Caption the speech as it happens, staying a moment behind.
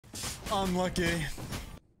Unlucky.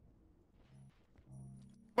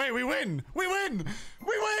 Wait, we win! We win!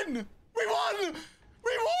 We win! We won!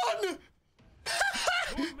 We won!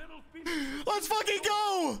 Let's fucking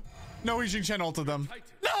go! No, we should channel to them.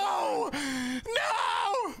 No!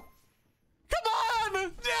 No! Come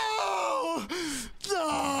on! No!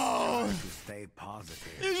 No! Stay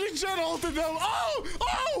positive. You should channel to them. Oh!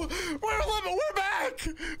 Oh! We're back!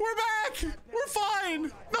 We're back! We're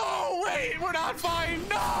fine! No! Wait! We're not fine!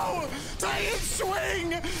 No! Titan,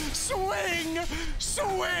 swing! Swing!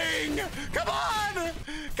 Swing! Come on!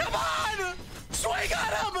 Come on! Swing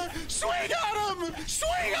on him! Swing on him!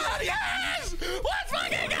 Swing on! Yes! Let's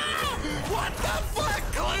fucking go! What the fuck,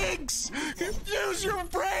 Clinks? Use your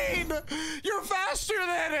brain! You're faster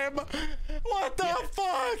than him! What the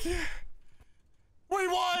fuck? We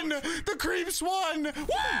won! The creeps won!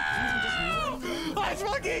 Woo! Let's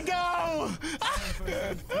fucking go!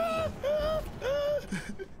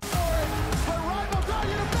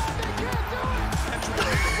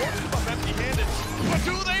 Empty-handed, but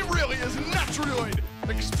do they really? Is Naturaloid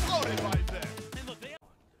exploded by them?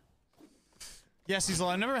 Yeah, Cecil,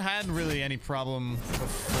 I've never had really any problem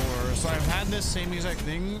before. So I've had this same exact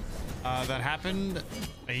thing that happened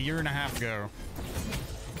a year and a half ago.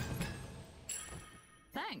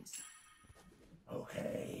 Thanks.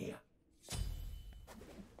 Okay.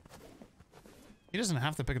 He doesn't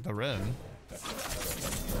have to pick up the red.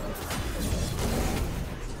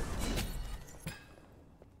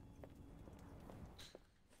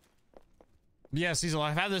 Yeah, Cecil,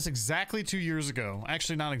 I've had this exactly 2 years ago.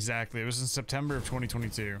 Actually, not exactly. It was in September of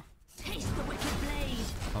 2022. Taste the wicked blade.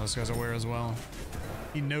 Oh, this guy's aware as well.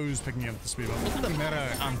 He knows picking up the speed buff. Look at the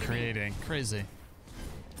meta I'm creating. Crazy.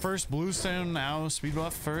 First bluestone, now speed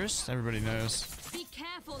buff first. Everybody knows. Be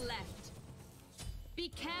careful left. Be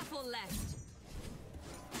careful left.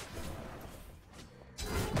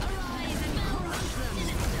 Arise and crush them.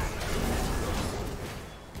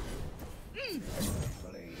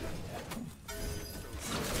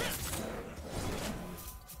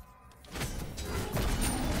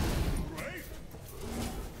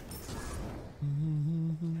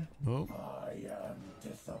 Oh. I am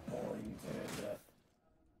disappointed.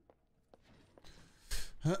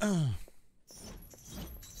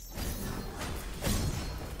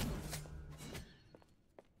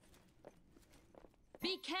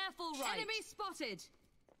 Be careful, right? Enemy spotted.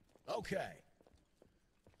 Okay.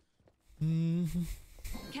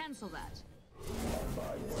 Cancel that.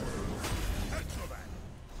 Cancel that.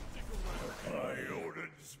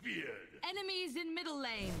 Iodine speared. Enemies in middle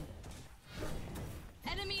lane.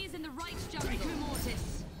 Enemies in the right jungle. Draco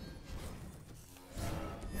Mortis.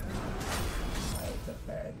 I'll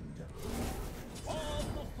defend. On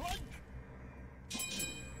the flank.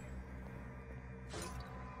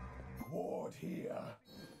 Ward here.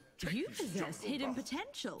 You possess hidden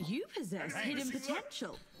potential. You possess hidden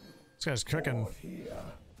potential. This guy's cooking. Ward here.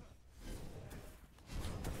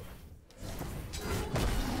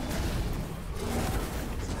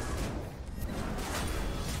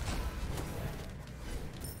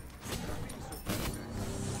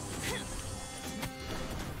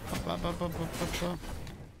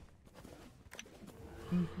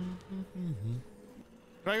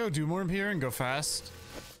 Do I go do more here and go fast?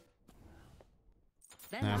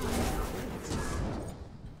 Nah.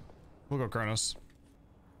 We'll go Kronos.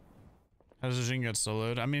 How does Jing get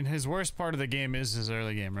soloed? I mean, his worst part of the game is his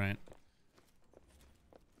early game, right?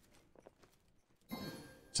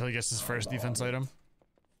 Until he gets his first defense item.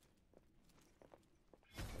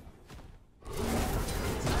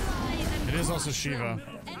 It is also Shiva.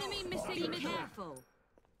 Enemy missing. Be careful.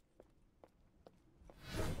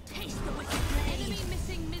 Taste the wicked blade. Enemy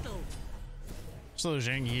missing middle. So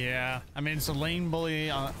Jing, yeah. I mean, it's a lane bully.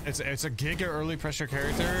 It's a giga early pressure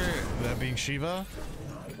character, that being Shiva.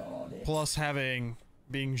 Plus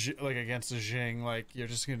being like against a Jing, like you're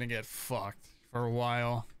just gonna get fucked for a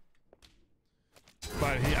while.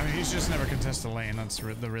 But I mean, he's just never contested lane. That's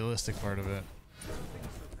the realistic part of it.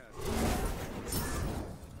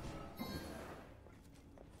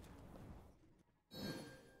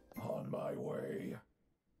 On my way.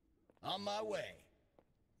 On my way.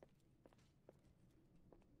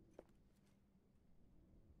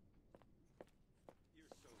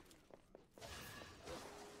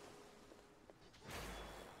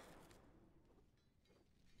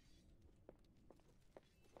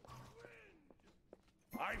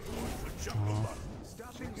 I'm going to jungle button.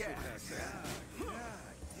 Stopping gas.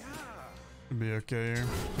 Be okay here.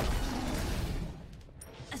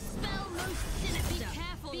 A spell most sinister. Be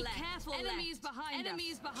careful. Be careful. Enemies behind us.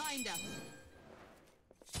 Enemies behind us.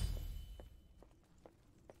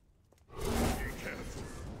 Be careful.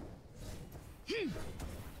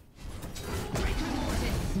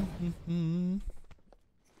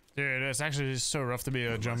 Dude, it's actually so rough to be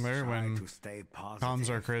a jungler when comms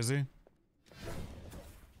are crazy.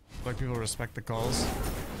 Like people respect the calls.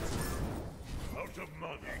 Out of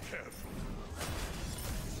money, careful.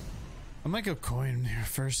 I might go coin here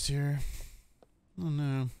first here. Oh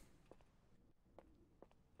no.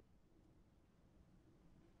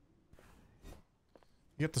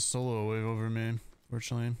 You get the solo wave over me,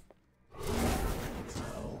 fortunately.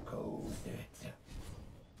 How goes it?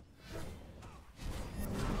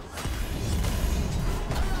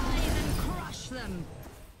 Arise and crush them.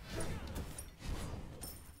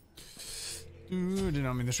 Ooh, did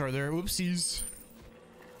not mean to start there. Whoopsies.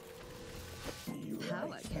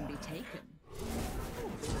 Power can be taken.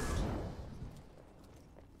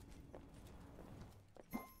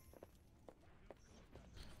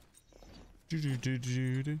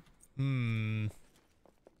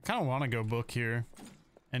 Kind of want to go book here.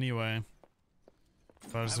 Anyway.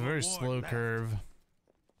 But it's a very slow curve.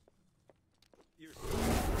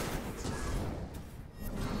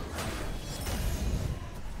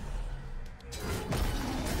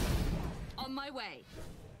 On my way.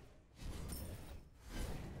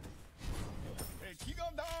 Hey, keep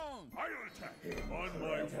on down. I'll attack. On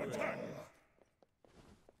my attack.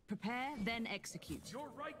 Prepare, then execute. Your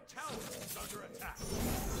right tower is under attack.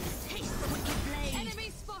 Taste the wicked blade. Enemy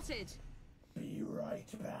spotted. Be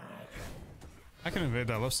right back. I can invade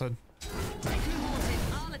that left side. Promoted.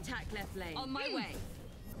 I'll attack left lane. On my way.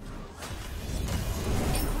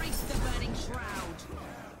 Embrace the burning shroud.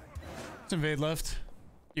 Let's invade left.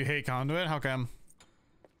 You hate conduit? How come?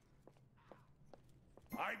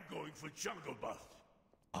 I'm going for jungle buff.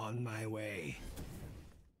 On my way.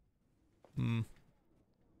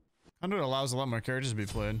 Conduit allows a lot more characters to be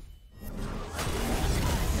played.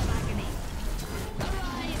 Curse of agony.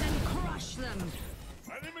 Arise and crush them.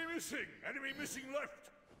 Enemy missing. Enemy missing left.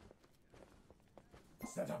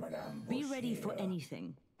 Set up an ambush. Be ready for here.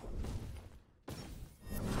 anything.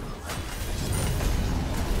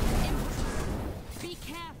 Be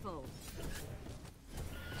careful.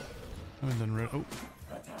 I haven't done red. Oh,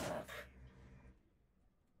 Attack.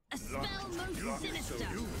 A spell most sinister. Face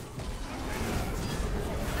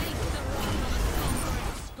the wrath of a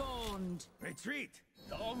conqueror scorned. Retreat.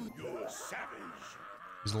 You savage.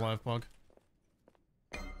 he's a live bug.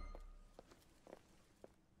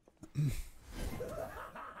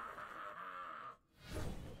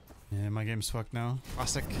 Yeah, my game's fucked now.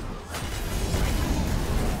 Classic.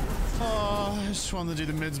 Oh, I just wanted to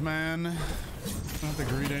do the mids, man. Don't have to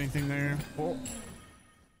greet anything there. Oh.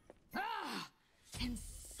 Ah!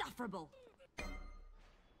 Insufferable.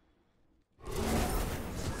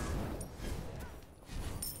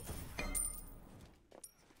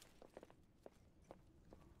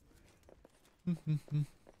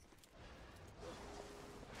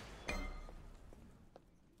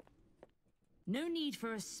 No need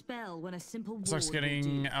for a spell when a simple ward Sucks will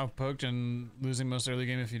getting do. outpoked and losing most early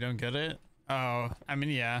game if you don't get it. Oh, I mean,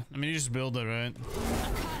 yeah. I mean, you just build it, right? A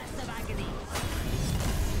curse of agony.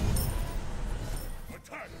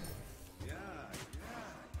 Attack.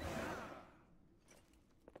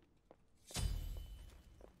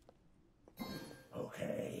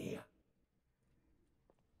 Okay.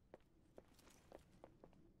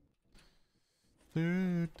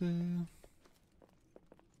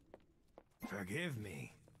 Forgive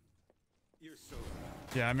me. You're so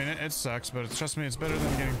Yeah, I mean, it sucks, but trust me, it's better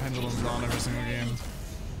than getting pendulum on every single game.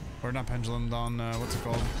 Or not pendulum on, what's it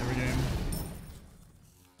called? Every game.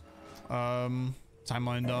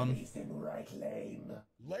 Timeline done. Enemies in right lane.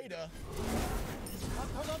 later.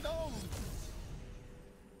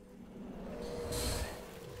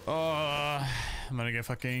 Oh, I'm gonna get Their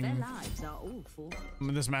fucking... lives are awful. I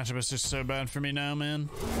mean, this matchup is just so bad for me now, man.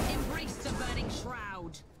 Embrace the burning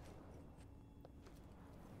shroud.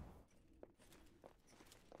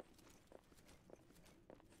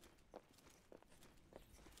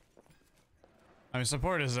 I mean,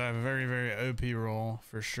 support is a very, very OP role,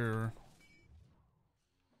 for sure.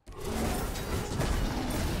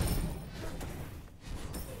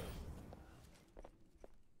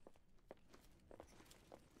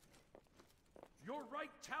 Your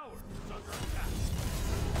right tower is under attack.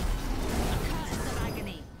 A curse of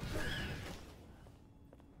agony.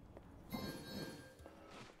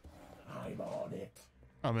 I'm on it.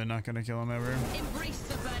 Probably not gonna kill him ever. Embrace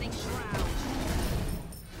the burning shroud.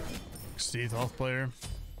 Steve health player.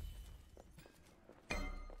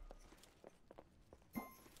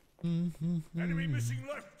 Enemy missing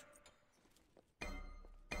left.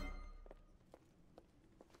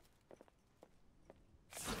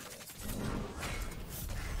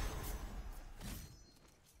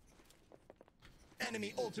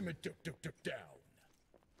 Enemy ultimate down.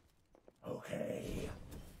 Okay.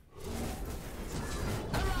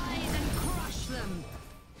 Arise and crush them.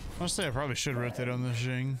 Honestly, I probably should rotate on this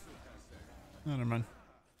Jing. Oh, never mind.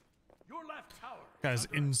 Your left tower. Guy's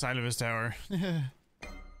inside of his tower. A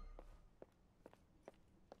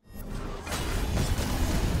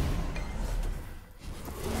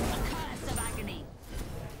curse of agony.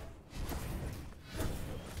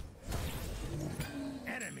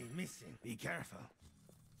 Enemy missing. Be careful.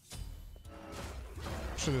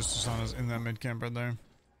 Sure, this Susana's in that mid camp right there.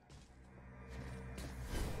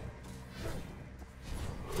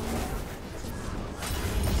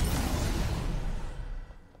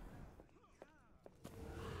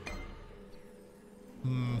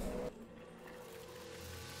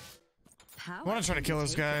 I want to try to kill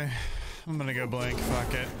this guy. I'm gonna go blank.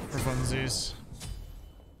 Fuck it. For funsies.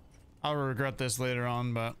 I'll regret this later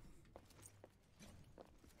on, but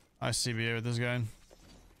I CBA with this guy.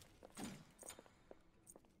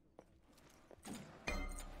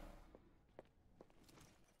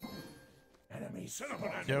 Enemy set up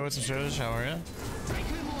an enemy. Yo, what's up, Shows? How are ya?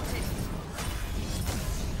 Draco Mortis.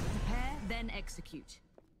 Prepare, then execute.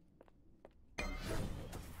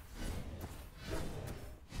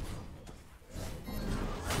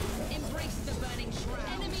 Embrace the burning shroud.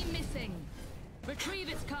 Enemy missing. Retrieve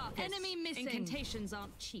its carcass. Enemy missing. Incantations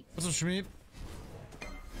aren't cheap. What's up, Shmeep?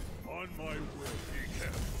 On my way. Be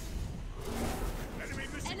careful. Enemy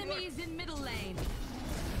missing Enemies in middle lane.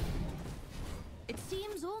 It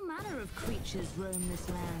seems all manner of creatures roam this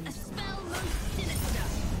land. A spell most sinister.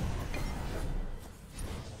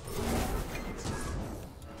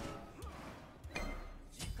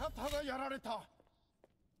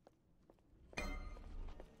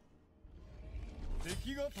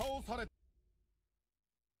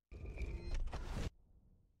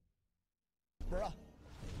 Bruh.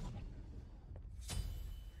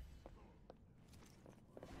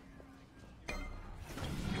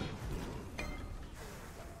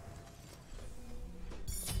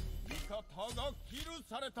 A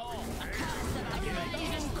curse of agony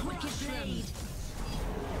and quick blade.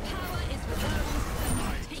 Power is without.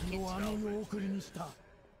 Take it.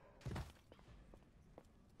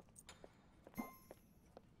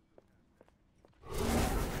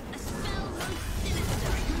 A spell most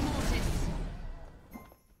sinister. Draco Mortis.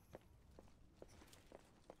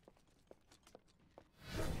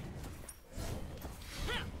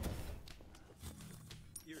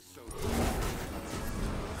 You're so.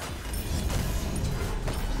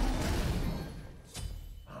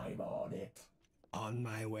 I'm on it. On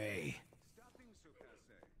my way.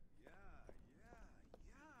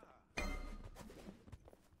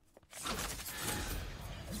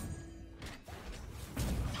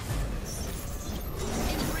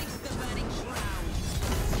 Embrace the burning shroud.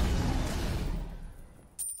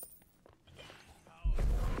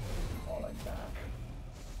 Falling back.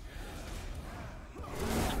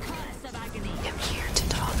 A curse of agony. I'm here to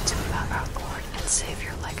talk to you about our Lord and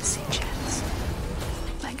Savior Legacy Gems.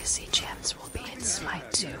 Legacy Gems will be in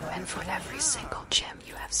Smite 2, and for every single gem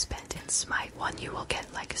you have spent in Smite 1, you will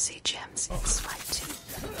get Legacy Gems in Smite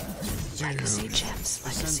 2. Legacy Gems,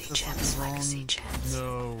 Legacy Gems, Legacy Gems.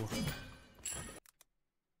 No.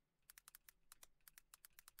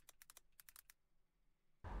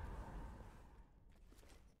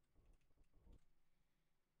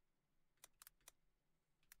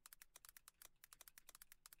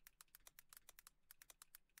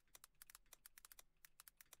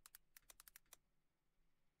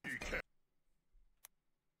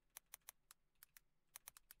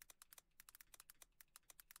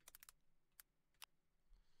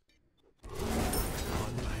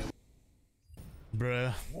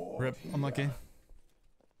 Bruh. Rip. Unlucky.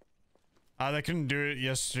 They couldn't do it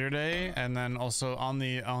yesterday, and then also on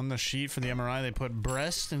the sheet for the MRI they put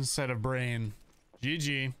breast instead of brain.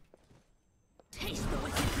 GG. Taste the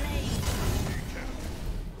wicked blade.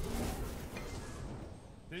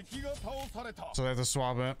 So they have to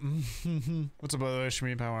swap it. What's up, by the way,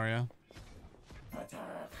 Shmeep? How are ya?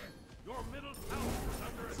 Attack. Your middle tower is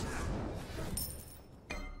under attack.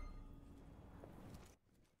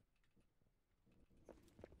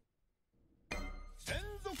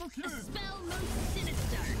 A spell most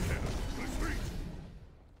sinister. Retreat.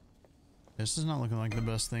 This is not looking like the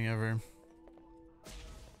best thing ever.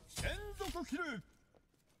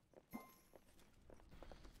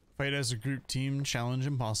 Fight as a group team, challenge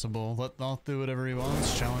impossible. Let Thoth do whatever he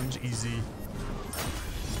wants, challenge easy.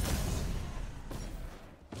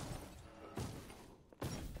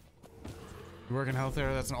 You working health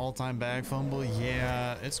there? That's an all-time bag fumble.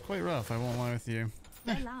 Yeah, it's quite rough, I won't lie with you.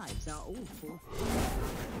 Their lives are awful.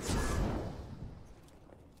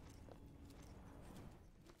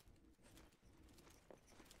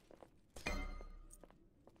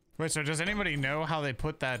 Wait, so does anybody know how they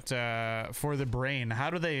put that for the brain?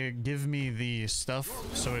 How do they give me the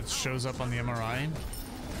stuff so it shows up on the MRI?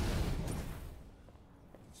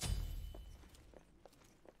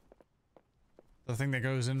 The thing that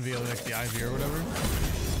goes in via like the IV or whatever?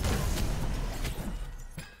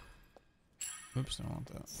 Oops, I don't want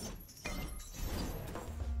that.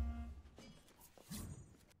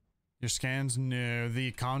 Your scans? No.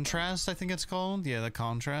 The contrast, I think it's called? Yeah, the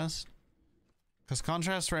contrast. Because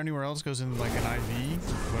contrast for anywhere else goes in like an IV,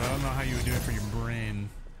 but I don't know how you would do it for your brain.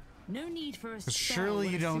 No need for a Because surely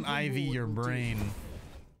you don't IV your brain.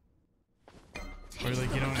 Or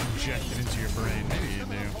like you don't inject it into your brain. Maybe you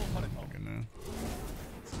do. I don't fucking know.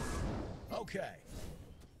 Okay.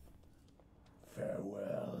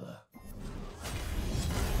 Farewell.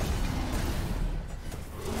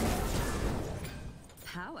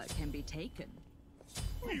 Power can be taken.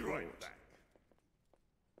 Be right back.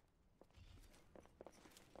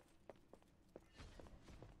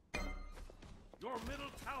 Your middle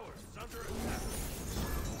tower is under attack.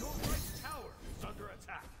 Your right tower is under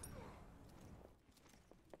attack.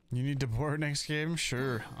 You need to board next game?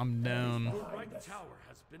 Sure, I'm down. Your right tower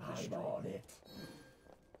has been destroyed.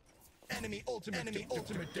 Enemy ultimate. Enemy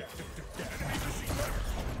ultimate.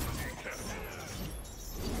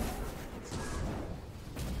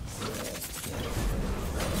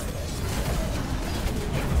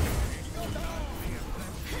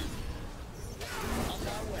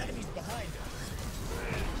 Enemies behind us.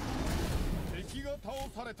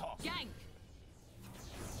 Gank!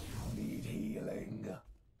 Need healing.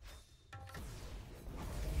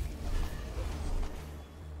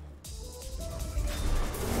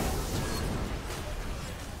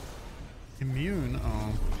 Immune?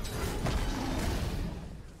 Oh.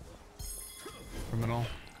 Criminal.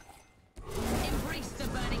 Embrace the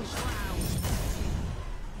burning shroud.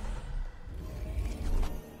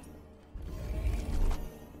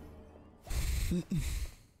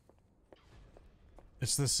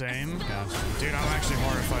 It's the same? Gotcha. Dude, I'm actually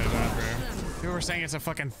horrified of that, bro. People were saying it's a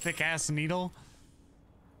fucking thick-ass needle.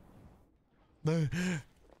 I'm on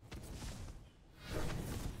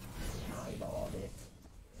it.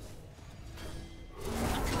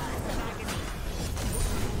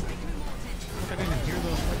 I didn't hear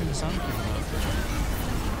those fucking sound people.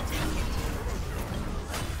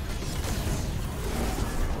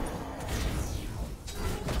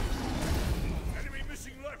 Enemy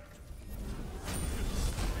missing left.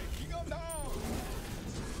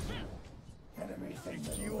 Enemy thing.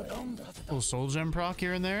 Little soul gem proc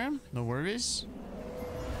here and there. No worries.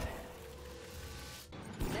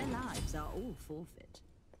 Their lives are all forfeit.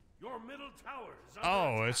 Your middle tower is under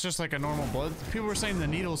Oh, attack. it's just like a normal blood. People were saying the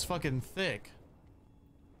needle's fucking thick.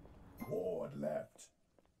 Ward left.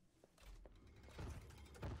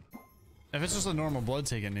 If it's just a normal blood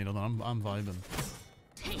taking needle, then I'm vibing.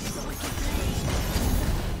 Taste the wicked blade.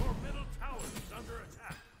 Your middle tower is under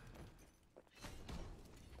attack.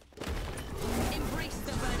 Embrace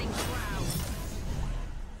the burning shroud.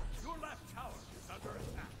 Your left tower is under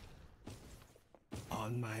attack.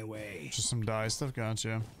 On my way. Just some die stuff,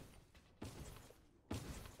 gotcha.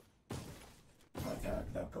 Attack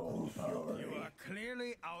the gold tower. You are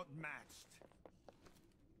clearly outmatched.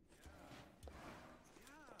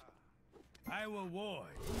 I will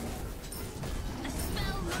ward. A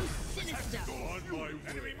spell most sinister. On my way.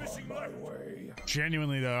 Enemy missing left. Way.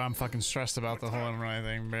 Genuinely though, I'm fucking stressed about the whole MRI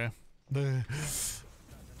thing, bro.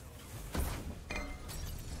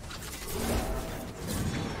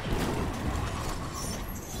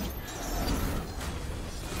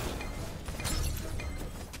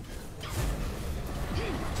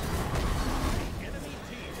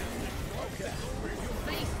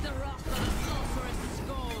 Face the wrath of a sorcerer's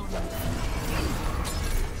scorn.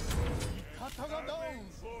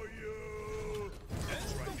 For you.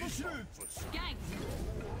 Gank!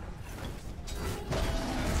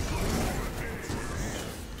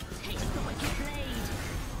 Taste the wicked blade.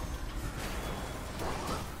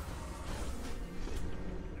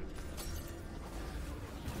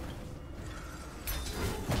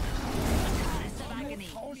 A curse of agony.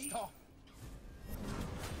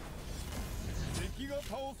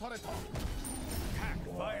 Attack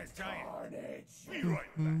fire giant. Carnage. Be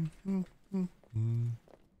right back.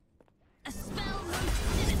 A spell most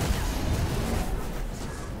sinister.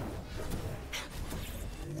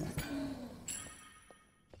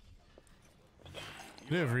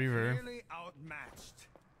 You have reaver. Clearly outmatched.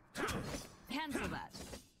 Cancel that.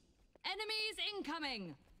 Enemies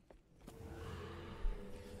incoming.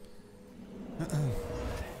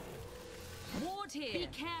 Ward here. Be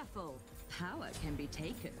careful. Power can be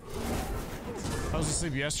taken. I was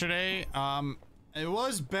asleep yesterday. It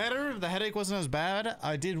was better. The headache wasn't as bad.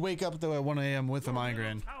 I did wake up though at 1 a.m. with a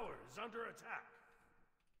migraine. Tower is under attack.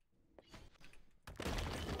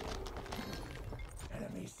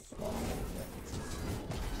 Enemy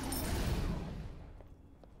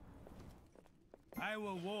I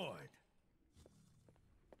will ward.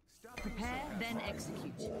 Prepare, then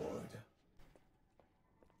execute.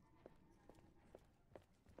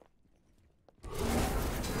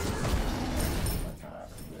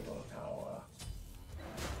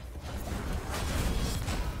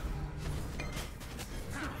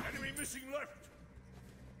 Enemy missing left.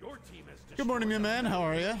 Your team has Good morning, me man. How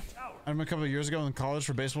are you? tower. I remember a couple of years ago in college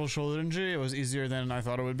for baseball shoulder injury. It was easier than I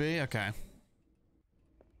thought it would be. Okay.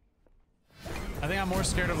 I think I'm more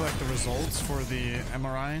scared of like the results for the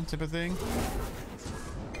MRI type of thing.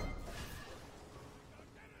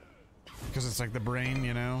 Because it's like the brain,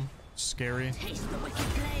 you know? Scary. Taste the wicked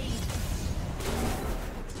blade.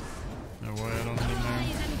 No way, I don't need them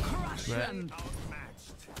Rise there. and crush That- them.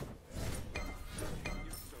 Outmatched.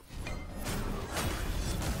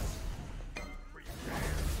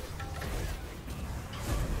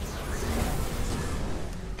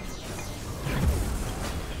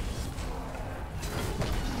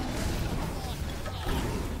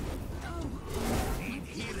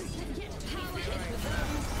 Yet power is with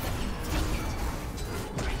those that can take it.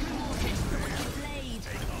 Breaker taste the wicked blade.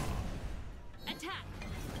 Attack.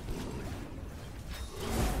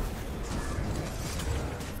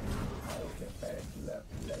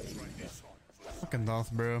 Fucking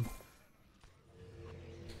Dolph, bro.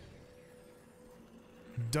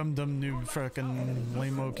 Dumb noob fucking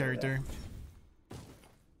lame-o character.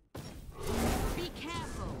 Be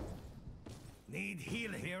careful. Need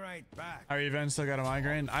healing. Be right back. Are you even still got a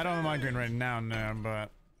migraine? I don't have a migraine right now, no, but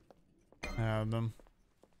I have them.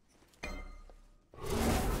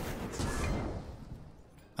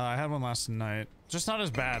 I had one last night. Just not as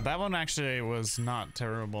bad. That one actually was not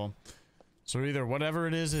terrible. So either whatever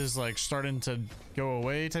it is like starting to go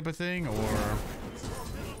away type of thing, or yeah.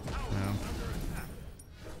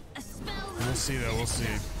 A spell. We'll see though. We'll see.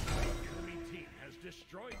 Enemy team has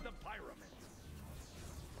destroyed the pyramid.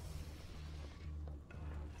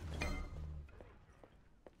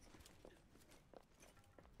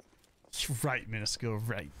 Right, minuscule.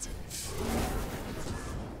 Right.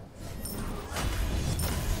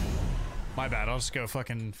 My bad. I'll just go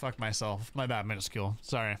fucking fuck myself. My bad, minuscule.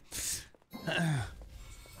 Sorry.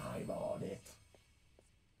 I'm on it.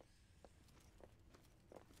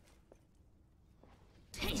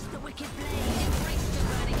 Taste the wicked blade. Embrace the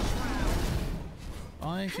burning shroud.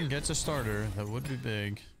 I can get a starter. That would be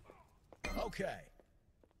big. Okay.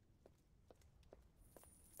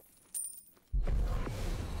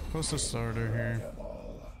 Post a starter here.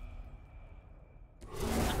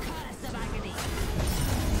 A curse of agony.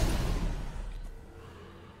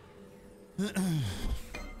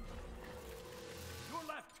 Your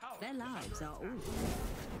left tower. Their lives are all.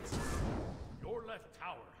 Your left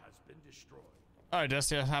tower has been destroyed. All right,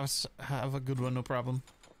 Dusty. Have a good one. No problem.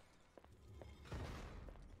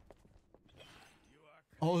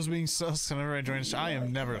 Always being sus whenever I join. I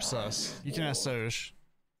am never sus. You can ask Sosh.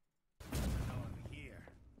 Here.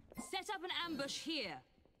 Set up an ambush here.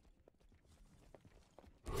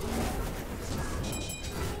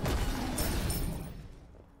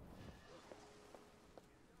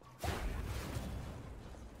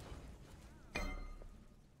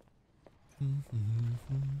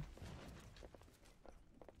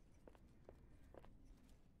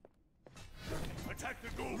 Attack the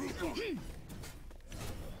goal.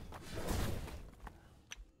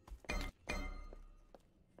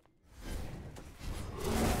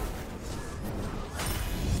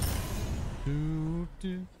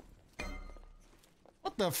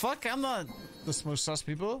 What the fuck? I'm not the most sus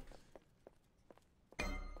people.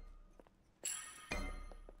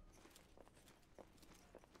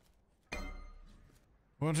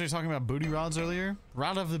 Weren't we talking about booty rods earlier?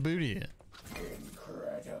 Rod of the booty.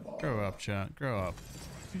 Incredible. Grow up, chat. Grow up.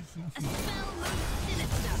 A spell most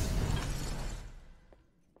sinister.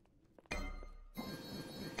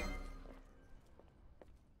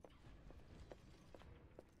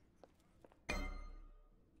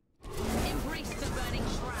 Embrace the burning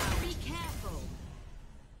shroud. Be careful.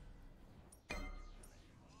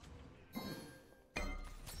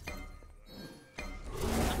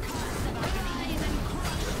 A curse of agony. Rise and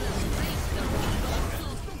crush them. Face the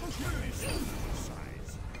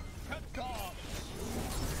Size. Cut off.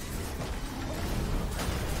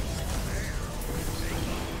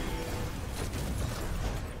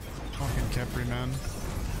 Fucking Capri, man.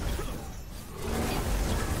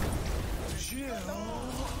 Shield.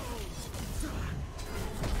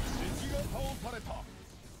 top.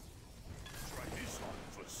 Try this on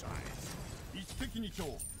for size.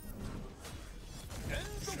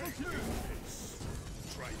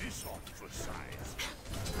 Try this on for size.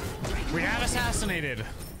 We have assassinated.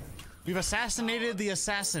 We've assassinated the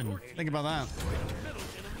assassin. Think about that. Middle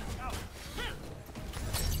enemy tower.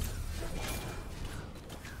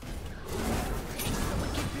 The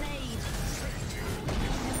wicked blade.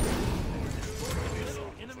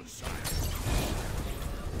 Middle enemy tower.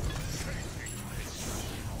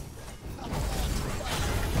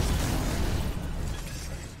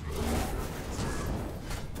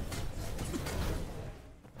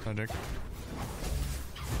 Dick.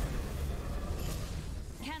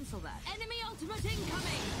 Cancel that. Enemy ultimate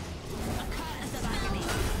incoming. A curse of agony.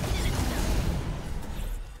 Sinister.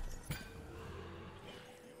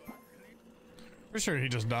 Pretty sure he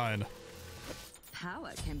just died.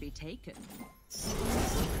 Power can be taken.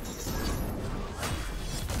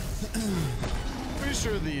 Pretty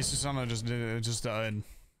sure the Susanna just died.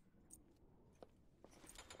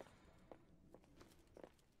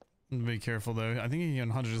 Be careful though. I think he can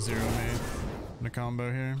 100-0 me in a combo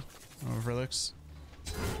here. Oh, relics.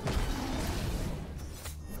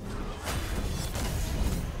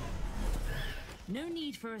 No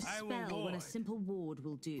need for a spell when a simple ward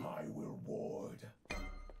will do. I will ward.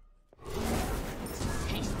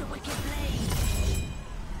 Taste the wicked blade.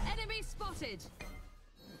 Enemy spotted.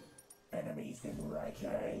 Enemies in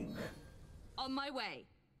ranking. On my way.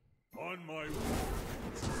 On my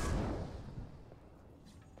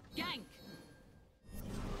Gank.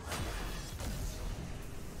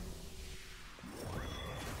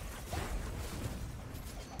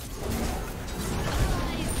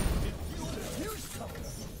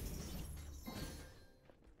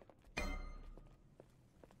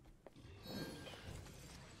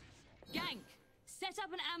 Gank. Set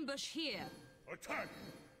up an ambush here. attack.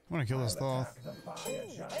 I want to kill this Thoth. The fire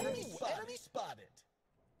giant. Enemy spotted.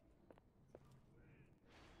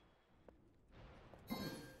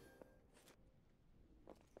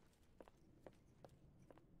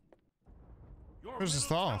 Your Where's this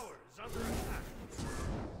middle Thoth? tower is under attack.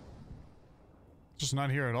 Just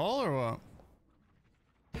not here at all, or what?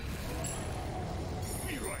 Be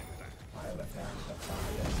right back. I'll attack the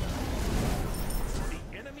fire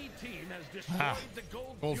giant. The enemy team has destroyed Ah, the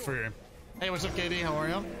gold gold for fury. you. Hey, what's up, KD? How are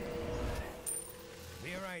you?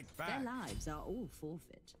 Be right Their back. lives are all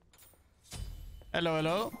forfeit. Hello,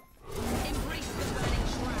 hello. Embrace the burning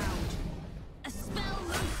shroud. A spell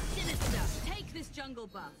most sinister. Take this jungle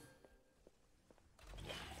buff.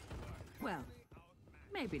 Well,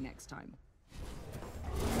 maybe next time.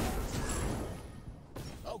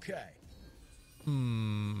 Okay.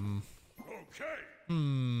 Okay.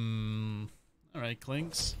 All right,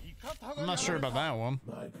 Clinks. I'm not sure about that one.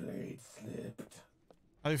 My blade slipped.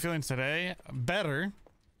 How are you feeling today? Better.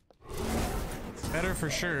 Better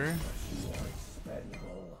for sure. You are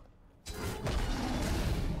expendable.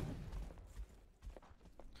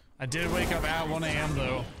 I did wake up at 1 a.m.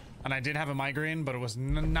 though, and I did have a migraine, but it was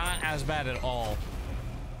not as bad at all.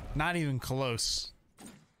 Not even close.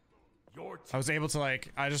 Your I was able to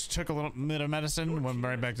I just took a little bit of medicine and went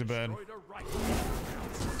right back to bed. destroyed a right.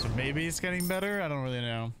 So maybe it's getting better. I don't really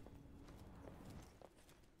know.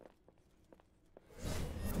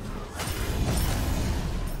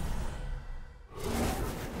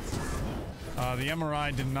 The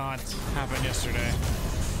MRI did not happen yesterday.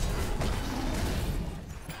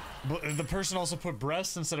 But the person also put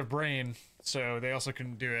breast instead of brain, so they also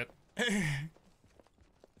couldn't do it.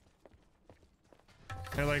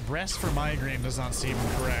 They're like, breast for migraine does not seem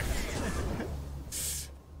correct.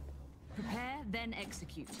 Prepare, then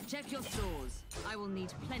execute. Check your stores. I will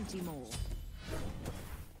need plenty more.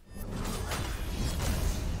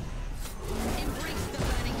 Embrace the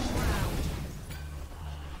burning shroud.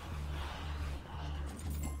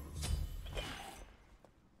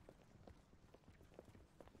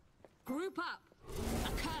 Group up. A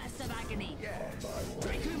curse of agony.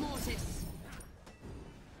 Draco Mortis.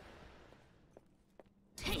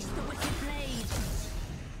 Taste the wicked blade.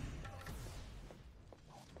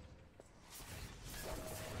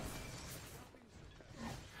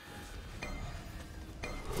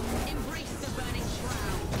 Embrace the burning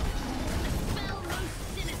shroud. A spell most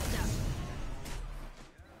sinister.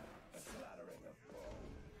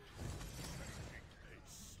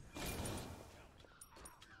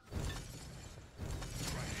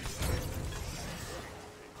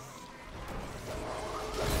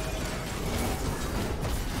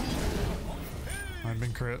 I've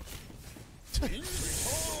been crit.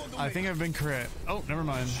 I think I've been crit. Oh, never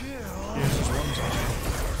mind. Yeah, it's just runs on me.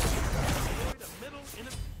 The middle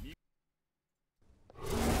enemy.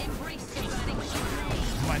 Embrace the burning shroud.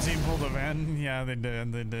 Yeah, they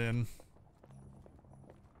did. They did.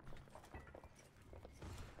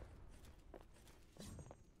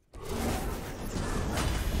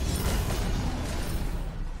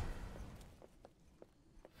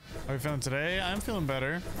 How are you feeling today? I'm feeling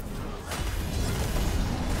better.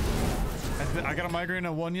 I got a migraine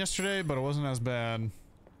at 1 yesterday, but it wasn't as bad.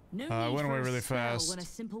 No It went away really spell fast. when a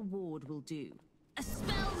simple ward will do. A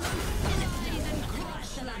spell sinister than crush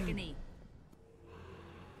the agony.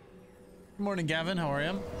 Good morning, Gavin. How are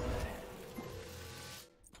you?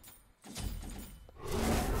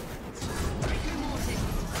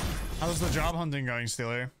 How's the job hunting going,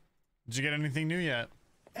 Steeler? Did you get anything new yet?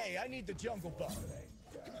 Hey, I need the jungle buff.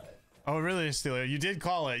 Oh, really, Steeler? You did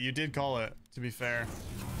call it. You did call it, to be fair.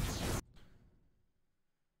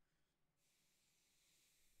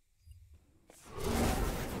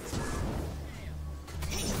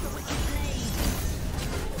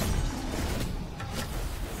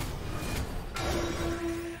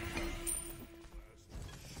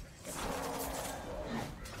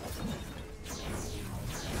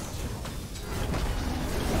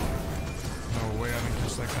 No way, I didn't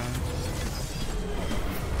catch that guy.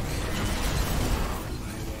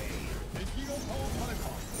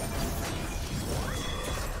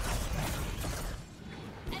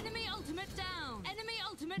 Enemy ultimate down. Enemy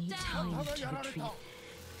ultimate down.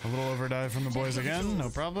 A little overdrive from the boys again, no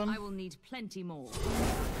problem. I will need plenty more.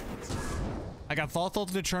 I got Thoth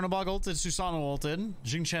ulted, Chernobog ulted, Susanna ulted,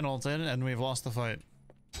 Jingchen ulted, and we've lost the fight.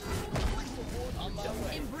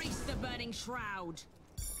 Embrace the burning shroud.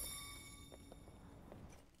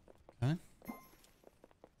 Okay.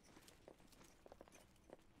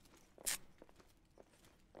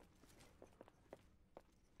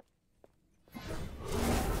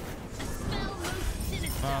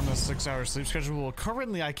 On the 6-hour sleep schedule. Well,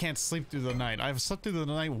 currently I can't sleep through the night. I've slept through the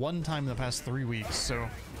night 1 time in the past 3 weeks, so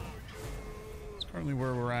it's currently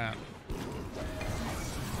where we're at.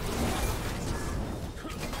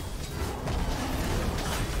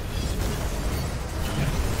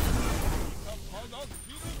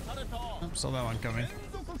 Oh, saw that one coming.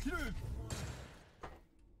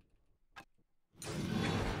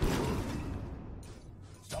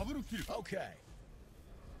 Okay.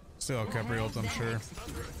 Still Capri ult, I'm sure.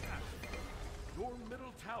 Under attack. Your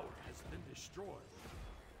middle tower has been destroyed.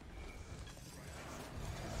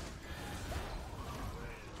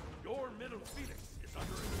 Your middle phoenix is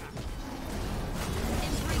under attack.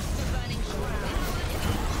 Embrace the burning shroud.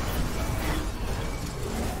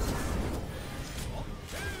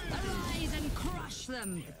 Arise and crush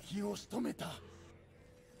them.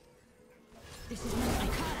 This is not a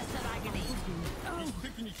curse of agony.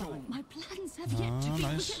 Oh, my plans have yet to be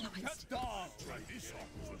Nice. realized.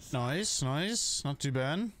 Nice, nice. Not too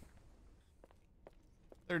bad.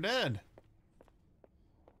 They're dead.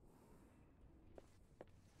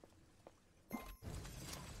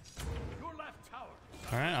 Your left tower.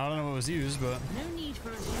 Alright, I don't know what was used, but No need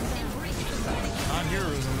for us to embrace the burning shroud. not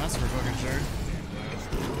heroism, that's for fucking sure.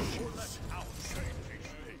 Your left tower.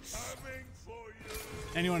 Coming for you.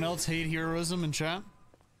 Anyone else hate heroism in chat?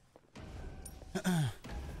 Your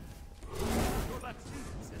left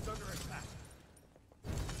phoenix is under attack.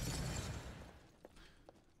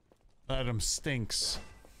 That item stinks.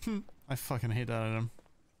 I fucking hate that item.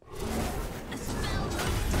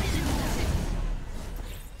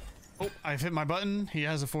 Oh, I've hit my button. He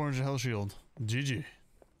has a 400 health shield. GG.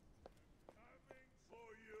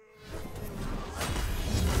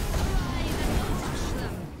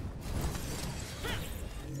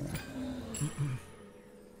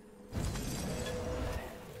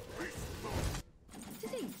 To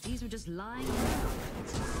think these were just lying around.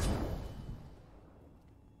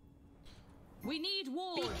 We need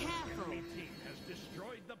war. Be careful. Enemy team has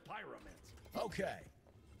destroyed the pyramid. Okay.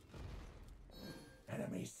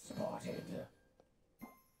 Enemy spotted.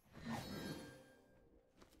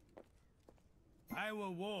 I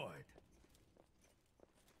will ward.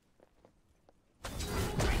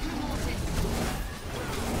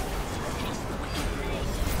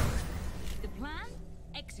 The plan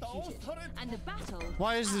executed, and the battle.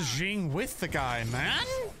 Why is the Jing with the guy, man?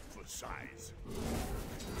 For size.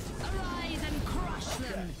 Arise and crush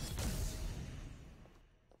them.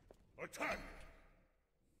 Attack.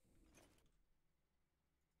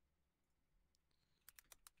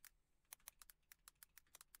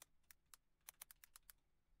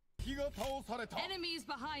 Enemies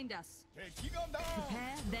behind us.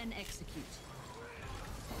 Prepare, then execute.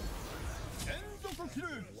 A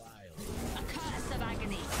curse of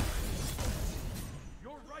agony.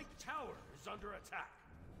 Your right tower is under attack.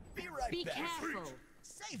 Be right Be back. careful.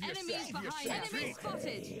 Save Enemies yourself. behind. Enemy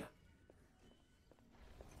spotted.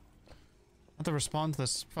 have to respond to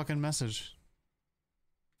this fucking message.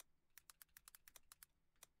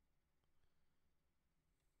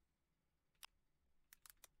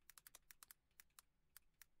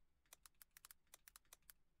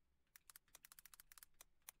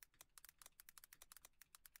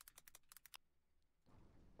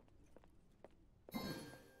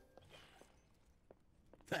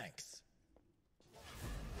 Thanks.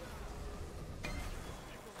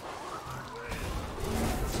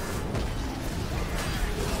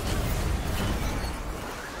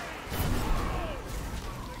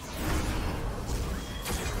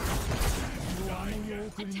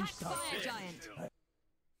 Attack fire giant.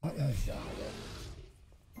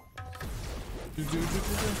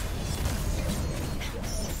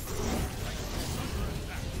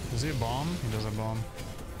 Does he have bomb? He does have bomb.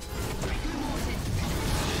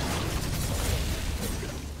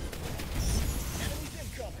 Enemies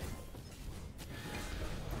incoming.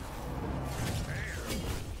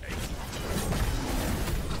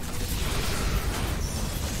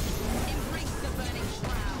 Embrace the burning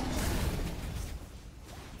shroud.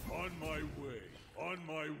 On my way. On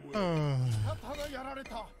my way.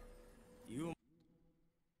 You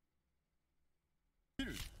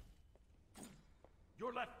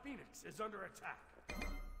Your left Phoenix is under attack.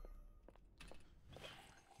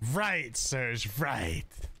 Right, Serge, right.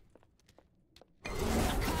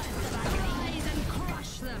 Rise and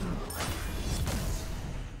crush them.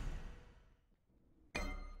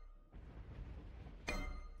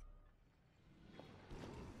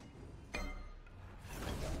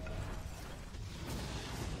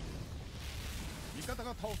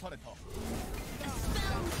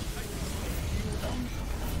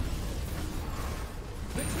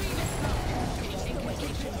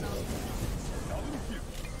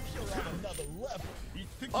 another level.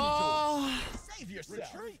 Oh, Save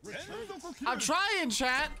yourself. I'm trying,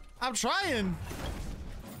 chat. I'm trying.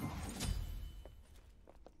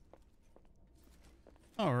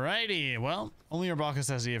 Alrighty, well, only your Bacchus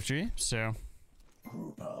has EFG, so.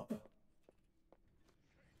 Group up.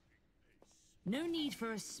 No need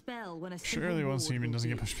for a spell when a Surely once human doesn't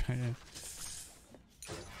get pushed back.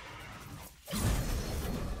 Yeah.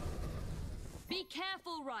 Be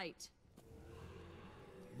careful, right?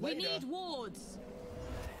 We need wards.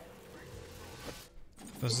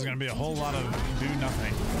 This is gonna be a whole lot of do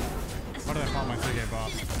nothing. Why did I call my 3K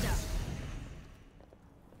buff? Sinister.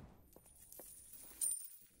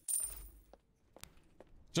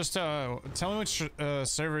 Just tell me which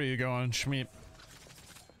server you go on, Schmeep.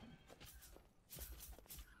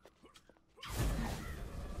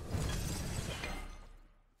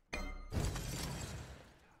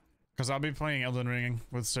 Because I'll be playing Elden Ring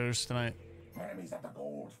with Serge tonight. Enemies at the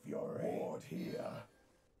Gold Fury. Ward here.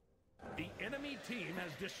 The enemy team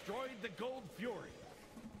has destroyed the Gold Fury.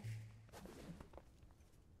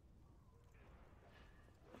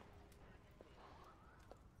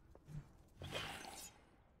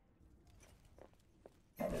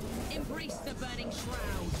 Embrace the burning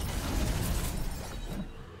shroud.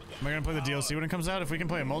 Am I gonna play the DLC when it comes out? If we can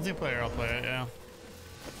play a multiplayer, I'll play it, yeah.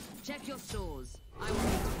 Check your stores. I will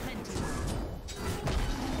need plenty more.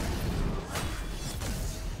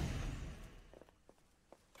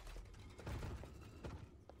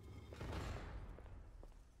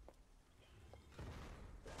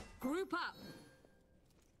 Group up.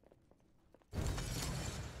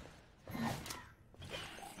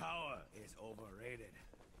 Power is overrated.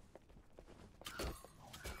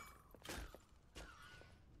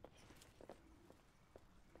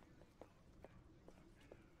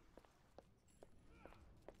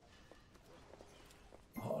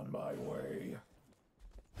 On my way.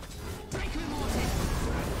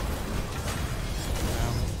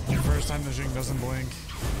 First time the Jing doesn't blink.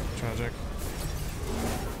 Tragic.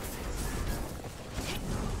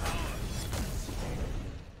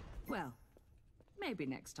 Well, maybe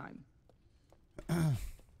next time.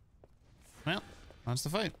 Well, that's the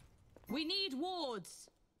fight. We need wards.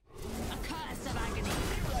 A curse of agony.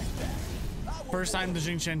 First time the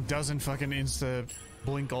Jing Chen doesn't fucking insta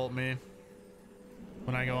blink ult me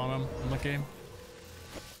when I go on him. I'm lucky.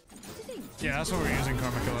 Yeah, that's what we're using,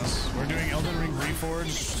 Karmicus. We're doing Elden Ring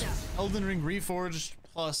Reforged. Elden Ring Reforged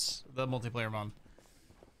plus the multiplayer mod. And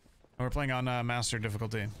we're playing on master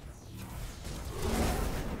difficulty.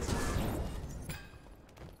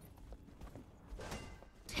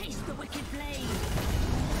 Taste the wicked blade.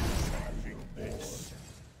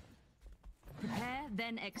 Prepare,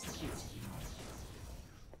 then execute.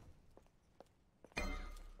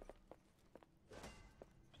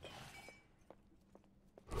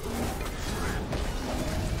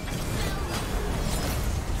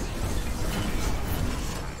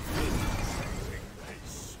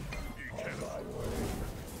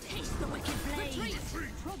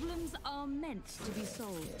 Problems are meant to be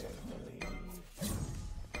solved.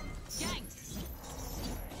 Gang!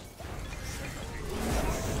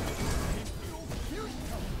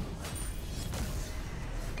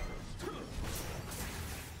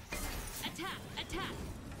 Attack! Attack!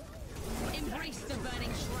 Embrace the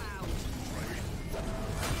burning shroud!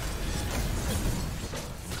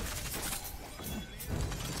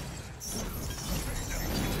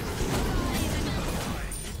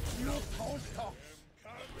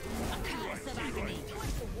 A curse of agony!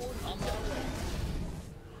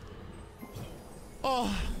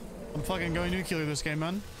 Oh, I'm fucking going nuclear this game,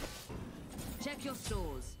 man. Check your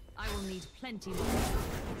stores. I will need plenty more.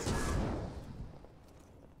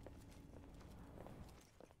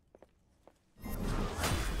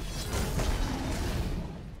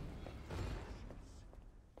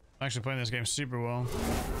 I'm actually playing this game super well.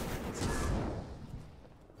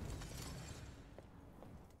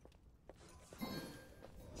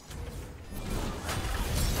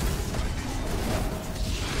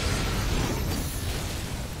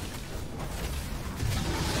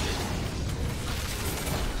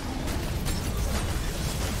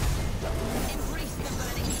 Embrace the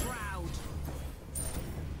burning shroud.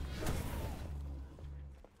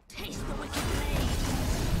 Taste the wicked blade.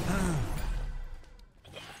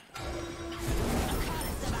 A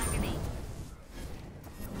curse of agony.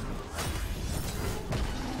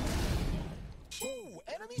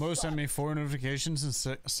 Mo sent me 4 notifications since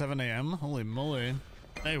 7 a.m. Holy moly.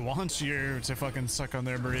 They want you to fucking suck on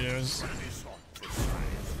their burritos.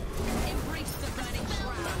 Embrace the burning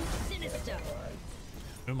shroud. Sinister.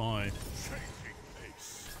 Oh my.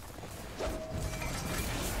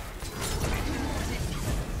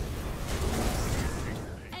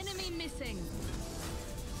 Enemy missing.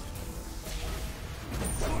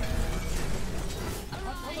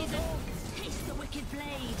 Arise and taste the wicked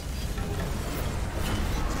blade.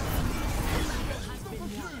 The battle has been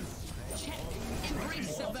won. Check.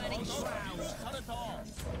 Embrace the burning shroud. Coming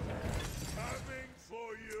for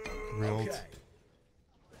you. Real.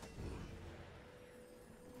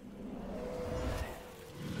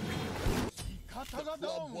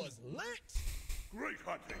 Club was lit. Great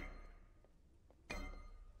hunting.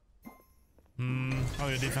 Oh,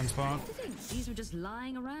 your defense part. I think these were just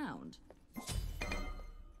lying around.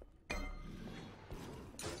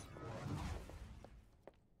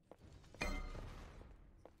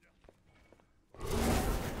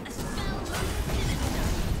 A spell most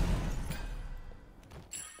sinister.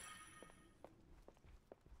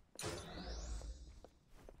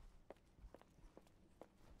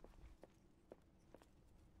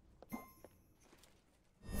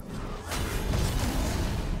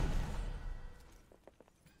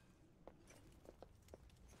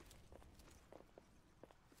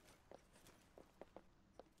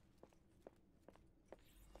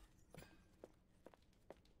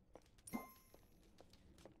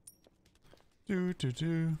 Do do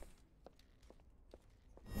do.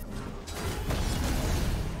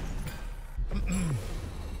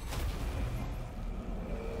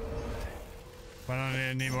 Why don't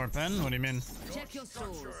I need more pen? What do you mean? Check your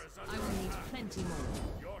stores. I will need plenty more.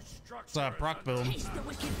 Your It's structure. a proc build. Taste the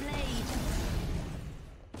wicked blade.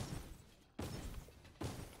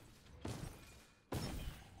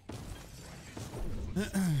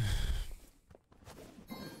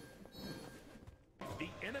 The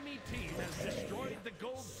enemy team has destroyed the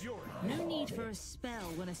gold fury. No need for a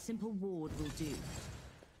spell when a simple ward will do.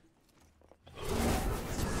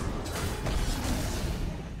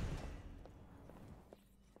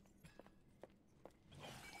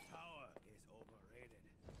 Power is overrated.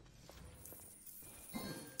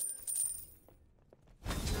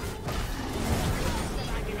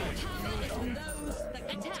 Power is in those that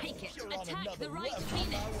can take it. Attack the right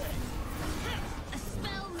phoenix. A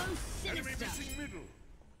spell most Enemy sinister. missing middle.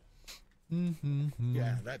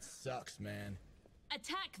 Yeah, that sucks, man.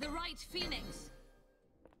 Attack the right phoenix.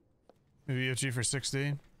 Maybe EOG for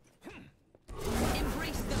 60.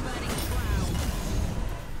 Embrace the burning shroud.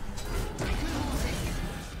 Recruiting.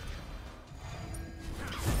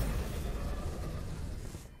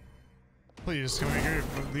 Please, can we get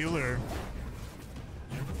the Euler? Curse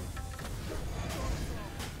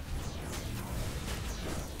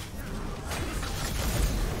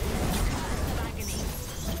of agony.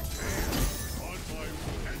 On my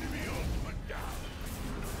enemy ultimate down.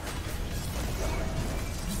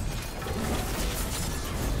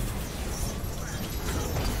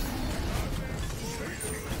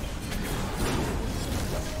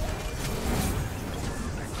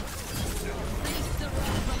 Face the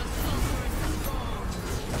wrath of a sulphurous storm.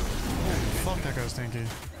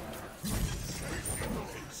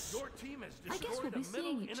 has I guess destroyed we'll be a middle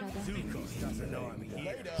seeing each enemy other. Phoenix. Doesn't know I'm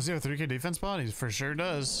here. Does he have a 3k defense bot? He for sure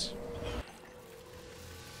does.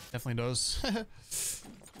 Definitely does.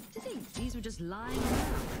 To think these were just lying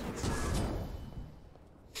around.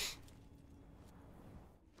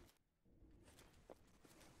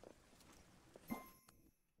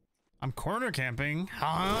 I'm corner camping.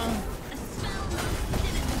 Huh? A spell most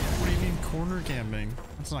sinister. What do you mean corner camping?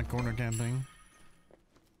 That's not corner camping.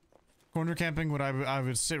 Corner camping would I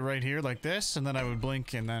would sit right here like this, and then I would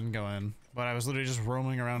blink and then go in. But I was literally just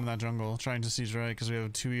roaming around in that jungle trying to siege right because we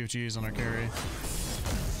have 2 EFGs on our carry.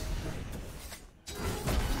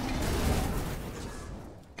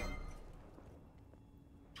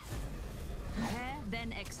 Prepare,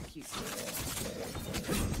 then execute.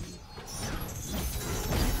 Blade.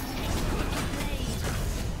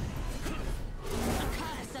 A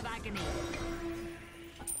curse of agony.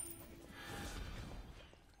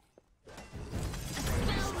 A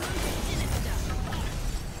spell most sinister.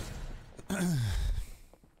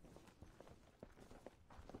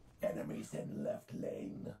 Enemies in left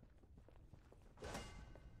lane.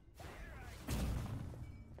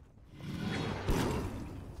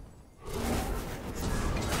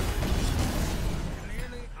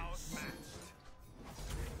 Clearly outmatched.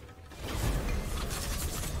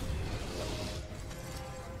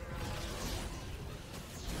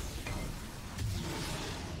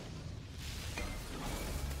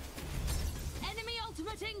 Enemy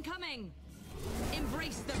ultimate incoming.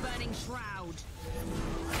 Embrace the burning shroud.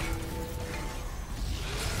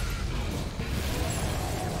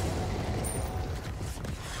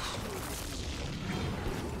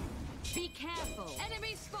 Be careful.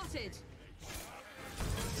 Enemy spotted.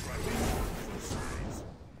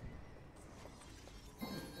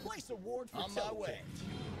 Place a ward for on my way.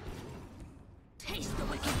 Taste the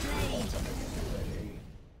wicked blade.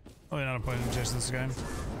 Oh, you're not a point in chasing this guy.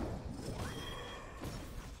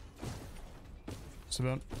 It's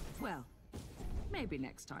about. Well, maybe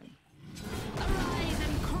next time. Arise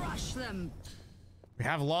and crush them. We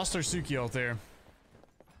have lost our Suki ult there.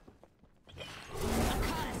 A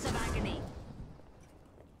curse of agony.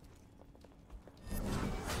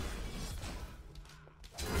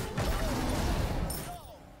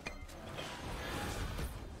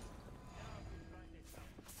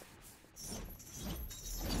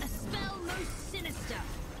 A spell most sinister.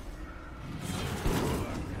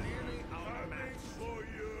 Clearly outmatched. For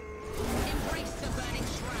you. Embrace the burning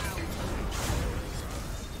shroud.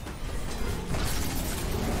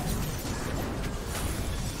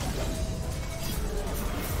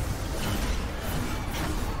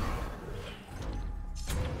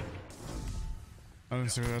 I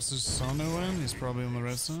didn't see where that's just saw no one. He's probably on the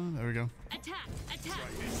red side. There we go. Attack! Attack!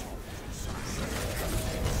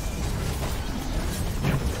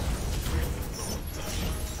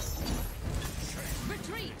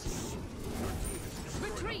 Retreat!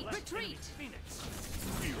 Retreat! Retreat! Phoenix.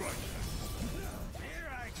 Be right. Here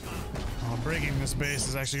I come. Oh, breaking this base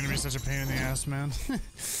is actually gonna be such a pain in the ass, man.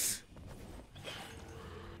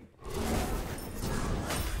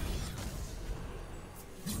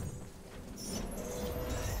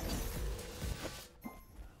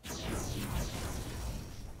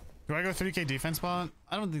 Do I go 3k defense bot?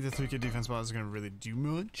 I don't think the 3k defense bot is gonna really do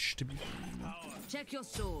much. To be Check your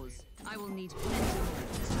stores. I will need plenty more.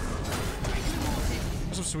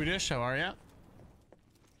 What's up, Swedish? How are ya?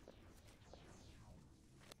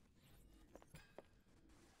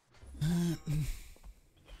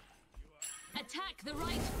 Attack the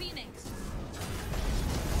right Phoenix.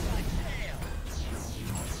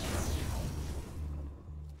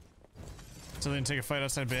 So they didn't take a fight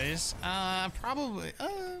outside base?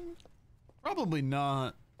 Probably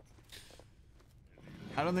not.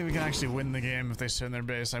 I don't think we can actually win the game if they sit in their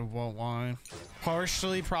base. I won't lie.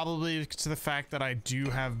 Partially, probably to the fact that I do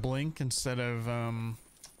have Blink instead of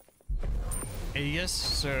Aegis,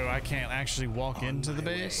 so I can't actually walk into the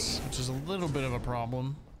base, which is a little bit of a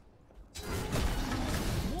problem.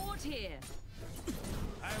 Ward here.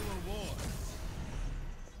 I will ward.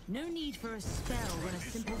 No need for a spell when a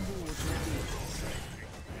simple ward will do.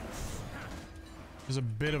 There's a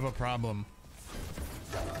bit of a problem.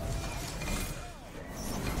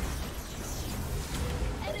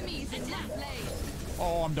 Enemies in that blade.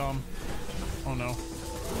 Oh, I'm dumb. Oh no.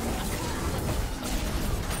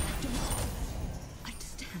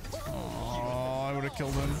 Understand. Oh, I would have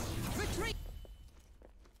killed him. Retreat.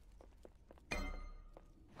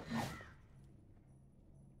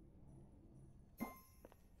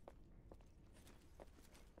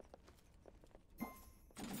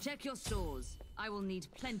 Check your stores. I will need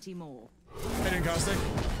plenty more. Hidden Caustic.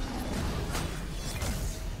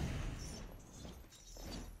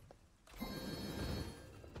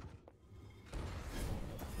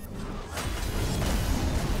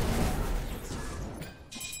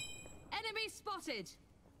 spotted.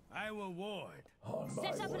 I will ward.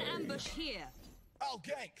 Set up an ambush here. I'll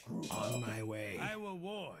gank. On my way. I will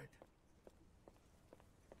ward.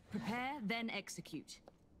 Prepare, then execute.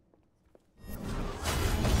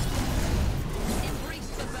 Embrace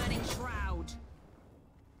the burning shroud.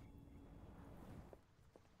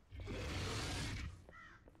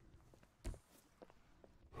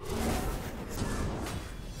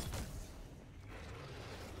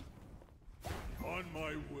 On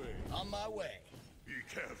my way. On my way. Be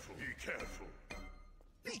careful. Be careful.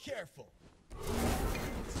 Be careful.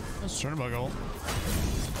 That's Chernobog ult.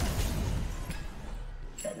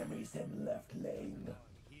 Enemies in left lane.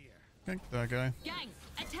 Gank that guy. Gang,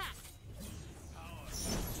 attack.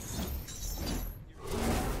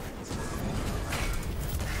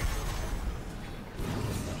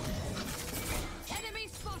 Enemy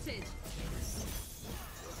spotted.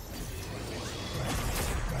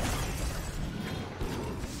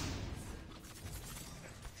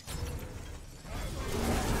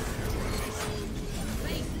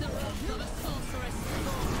 Face the wrath of a sorceress.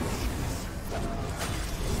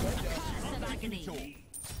 A curse of agony.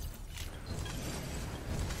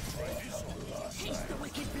 Taste the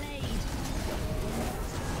wicked blade.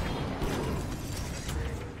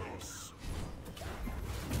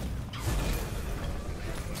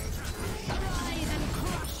 Arise and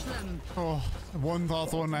crush them. Oh, one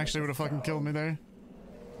Hawthorne actually would have fucking killed me there.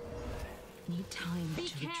 Need time to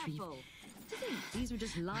retrieve. To think these were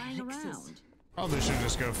just lying around. Probably should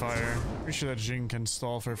just go fire. Pretty sure that Jing can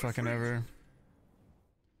stall for fucking ever.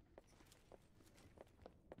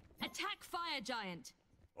 Attack fire giant.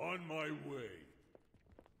 On my way.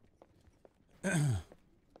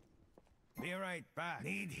 Be right back.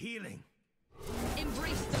 Need healing.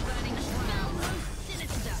 Embrace the burning shroud. Most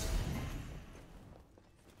sinister.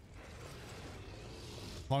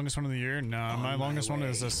 Longest one of the year? Nah, my longest one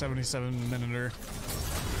is a 77-minuter.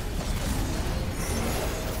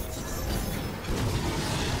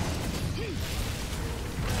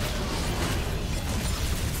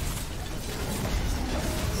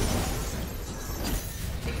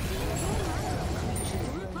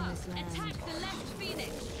 Group up. Attack the left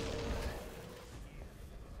phoenix.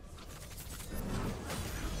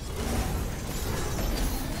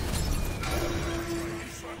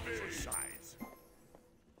 Size.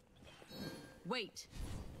 Wait.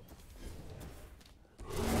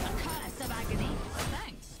 A curse of agony.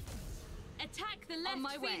 Thanks. Attack the left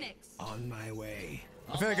phoenix. On my way.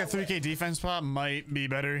 I feel like a 3k defense pop might be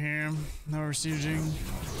better here. No sieging.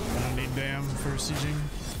 I don't need damn for sieging.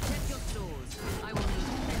 Check your stores. I will need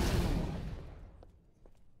plenty more.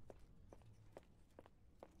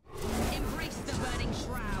 Embrace the burning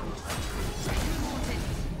shroud.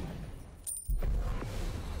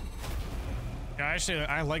 Yeah, actually,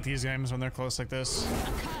 I like these games when they're close like this. A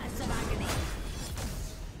curse of agony.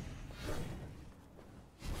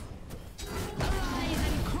 Arise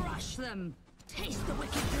and crush them. Taste the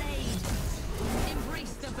wicked blade.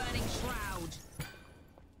 Embrace the burning shroud.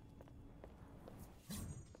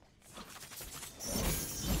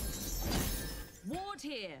 Ward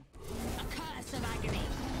here. A curse of agony.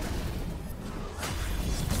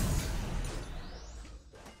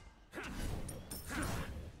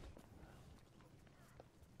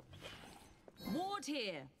 Ward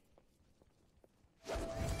here.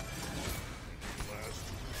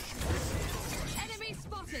 Enemy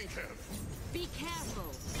spotted. Be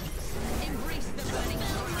careful. Embrace the burning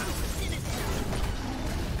shroud. Sinister.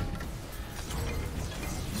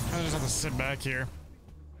 I just have to sit back here.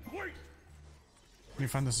 Wait. Can you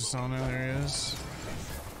find the Susano? There he is.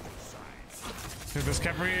 Dude, this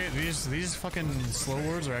Capri, these fucking slow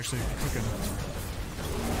words are actually cooking.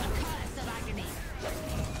 A curse of agony.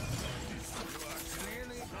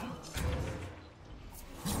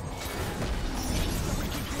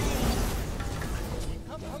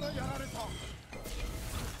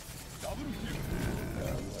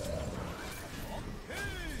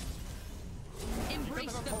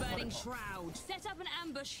 Embrace the burning shroud. Set up an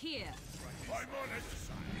ambush here. I'm on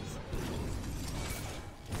exercise.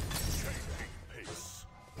 Changing pace.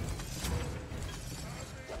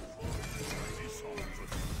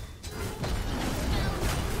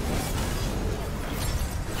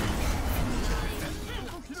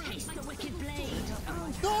 Taste the wicked blade.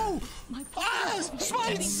 No! Ah!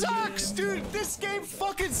 Smite sucks, dude! This game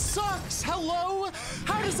fucking sucks! Hello?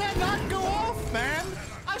 How does that not go off, man?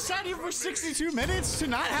 I've sat here for 62 minutes to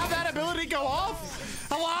not have that ability go off?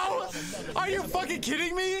 Hello? Are you fucking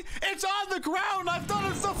kidding me? It's on the ground! I've done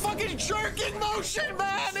it's the fucking jerking motion,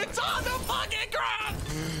 man! It's on the fucking ground!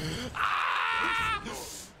 Ah!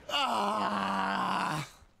 Ah!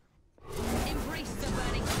 Embrace the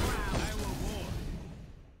burning shroud.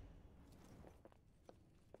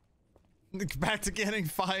 back to getting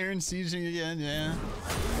fire and sieging again, yeah.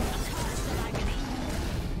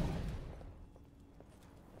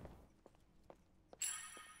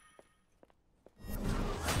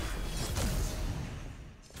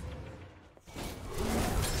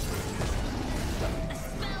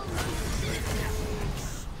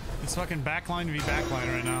 It's fucking backline v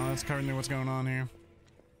backline right now. That's currently what's going on here.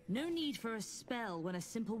 No need for a spell when a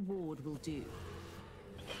simple ward will do.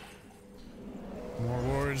 More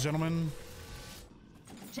wards, gentlemen.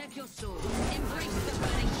 Check your sword. Embrace the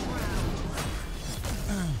burning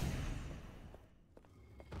shroud.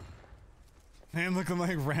 Man looking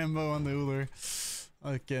like Rambo on the Uller.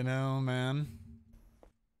 Fucking hell, man.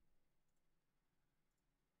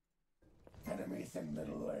 Enemies in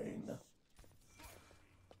middle lane.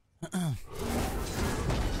 I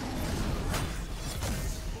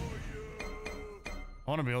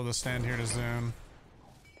want to be able to stand here to zoom.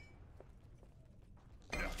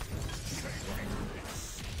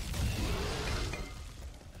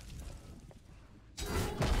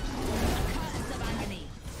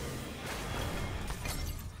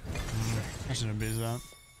 I shouldn't abuse that.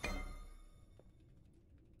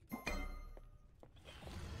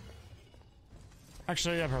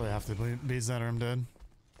 Actually, I probably have to abuse that or I'm dead.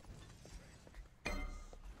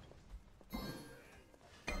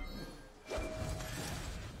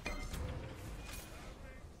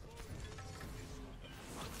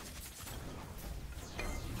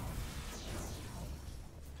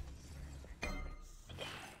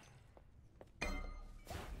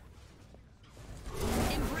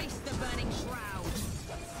 Embrace the burning shroud.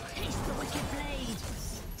 Taste the wicked blade.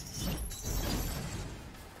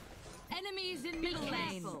 Enemies in middle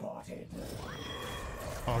lane.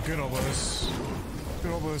 Oh, good old Lois.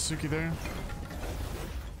 Good old Lois Suki there.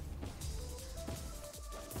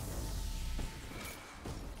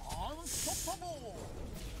 Unstoppable.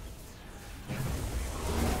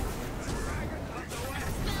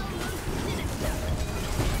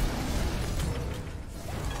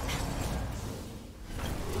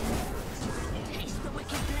 Taste the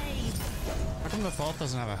wicked blade. How come the Thought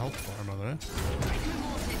doesn't have a health bar, by the way?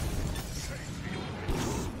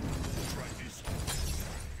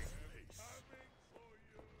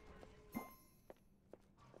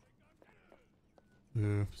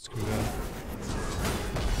 Yeah, screw that.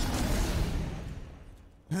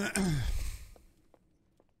 It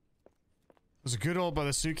was a good ult by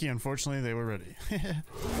the Suki. Unfortunately, they were ready. A curse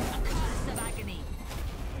of agony.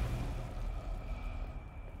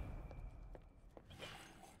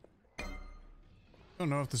 Don't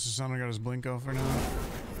know if the Susanna got his blink off or not.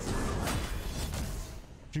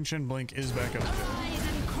 Jingshen blink is back up. Arise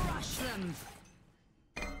and crush them.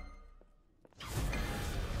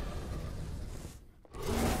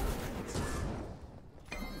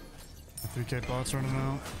 The 3K bots running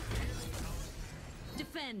out.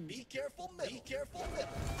 Defend. Be careful, middle. Be careful, middle.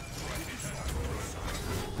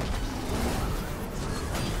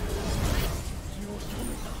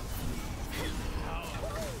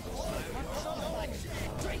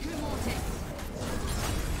 Draco Mortis.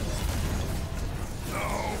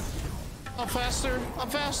 I'm faster! I'm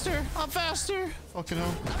faster! I'm faster! Fucking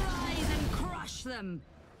hell. Arise and crush them.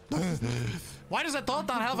 Why does that Thought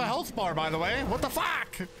not have a health bar, by the way? What the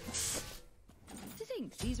fuck? To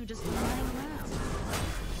think these were just lying around.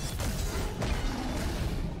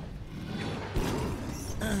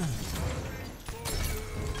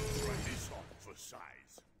 For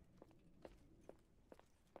size.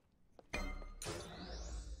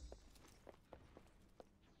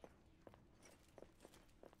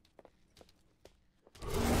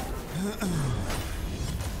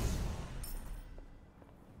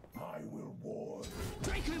 I will ward.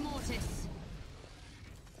 Draco Mortis.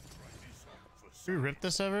 Did we rip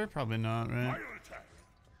this ever? Probably not, right? Fire attack.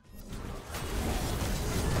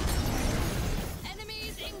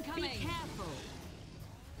 Enemies incoming. Be careful.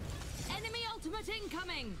 Enemy ultimate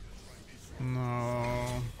incoming.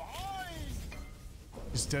 No.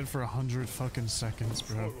 He's dead for 100 fucking seconds,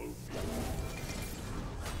 bro.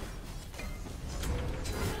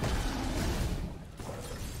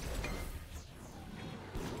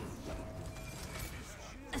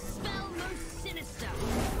 A spell most sinister.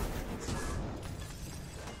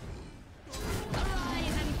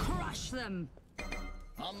 Arise and crush them.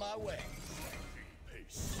 On my way.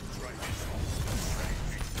 Pace. Try this on.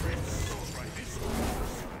 Try this on.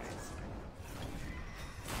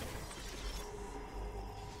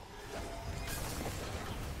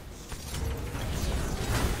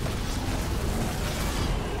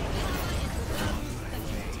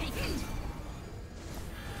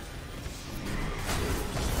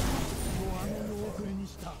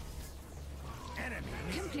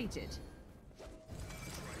 Completed.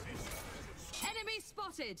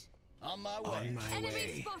 spotted. On my way. On my Enemy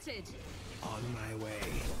way. spotted. On my way.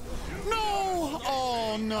 No!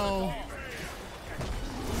 Oh no!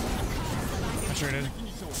 I traded.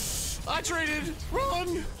 I traded!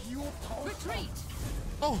 Run! Retreat.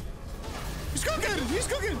 Oh! He's cooking! He's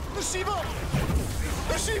cooking! The Shiva!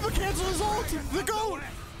 The Shiva canceled his ult! The goat!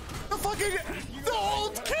 The fucking... The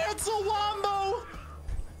ult cancel wombo!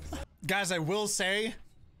 Guys, I will say,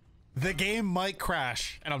 the game might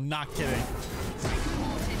crash, and I'm not kidding.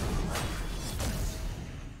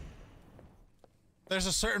 There's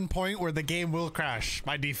a certain point where the game will crash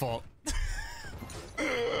by default.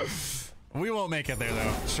 We won't make it there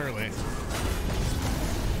though, surely.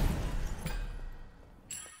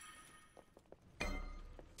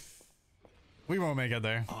 We won't make it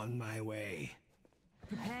there. On my way.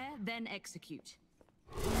 Prepare, then execute.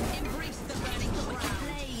 Embrace the burning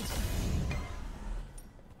blade.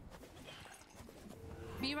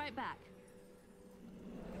 Be right back.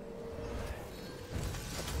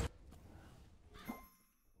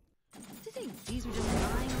 Do you think these were just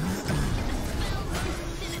lines? Smell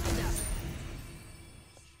most sinister.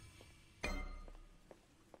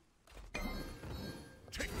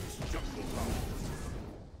 Take this jungle power.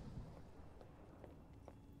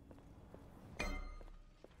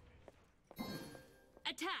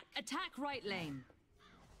 Attack right lane.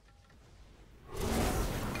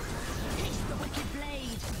 Taste the wicked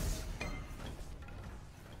blade.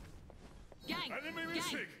 Gank. Enemy Gank.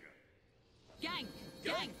 missing. Gank.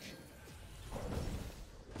 Gank.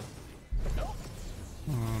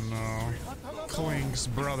 Oh no. Klink's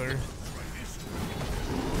brother.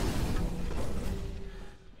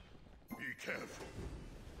 Be careful.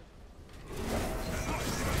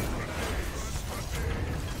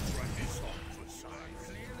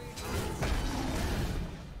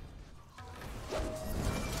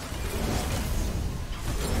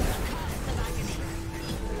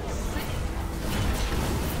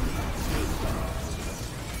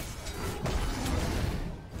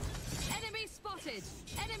 Enemy spotted.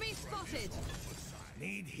 Enemy spotted.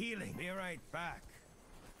 Need healing. Be right back.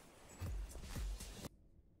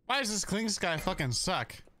 Why does this Klink's guy fucking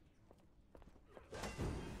suck?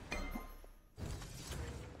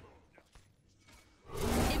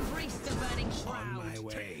 Embrace the burning On shroud. my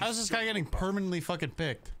way. How's this guy getting permanently fucking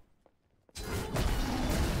picked? Ultimate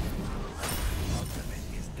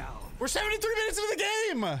is down. We're 73 minutes into the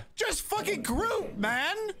game! Just fucking group,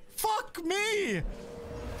 man! Fuck me!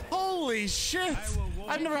 Holy shit!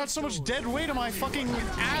 I've never had so much dead weight on my fucking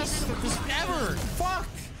ass this ever! Fuck!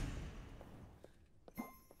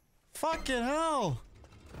 Fucking hell!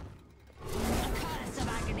 A curse of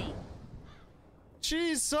agony.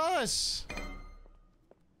 Jesus!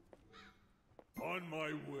 On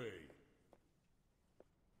my way.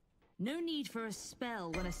 No need for a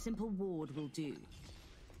spell when a simple ward will do.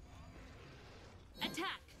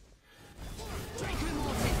 Attack! Draco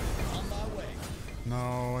Mortis! On my way.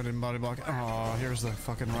 No, I didn't body block. Oh, here's the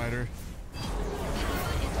fucking rider. Power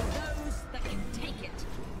is for those that can take it.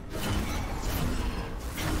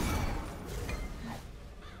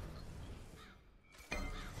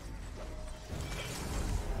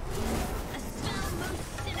 A spell most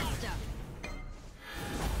sinister.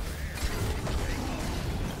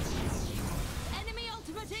 Enemy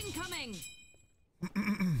ultimate incoming.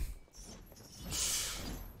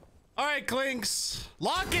 All right, Klinks.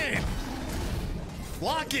 Lock in!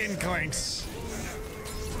 Lock in, Klinks.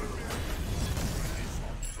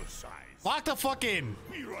 Lock the fuck in.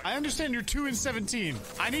 I understand you're 2 and 17.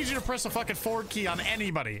 I need you to press a fucking forward key on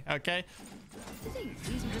anybody, okay? I think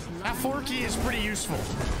these were just That forward key is pretty useful,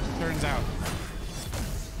 turns out.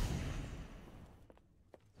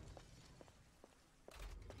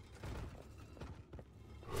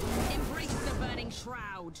 Embrace the burning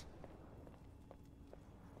shroud.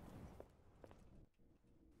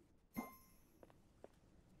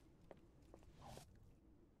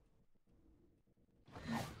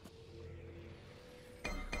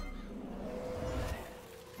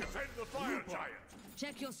 Defend the fire giant.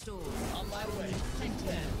 Check your stores. On my way.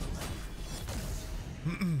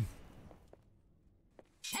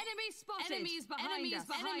 Enemy spotted. Enemies behind us.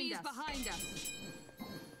 Enemies behind us.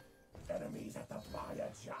 Enemies at the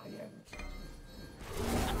fire giant.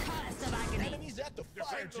 A curse of agony. Enemies at the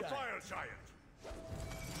fire Defend the giant. fire giant.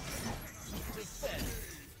 Defend.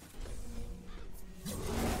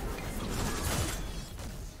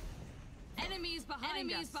 Enemies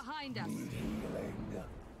behind us. Behind us.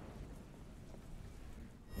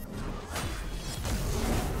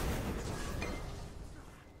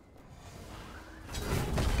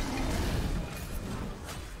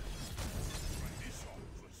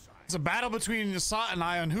 It's a battle between Asat and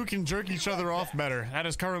I on who can jerk each other off better. That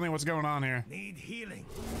is currently what's going on here. Need healing.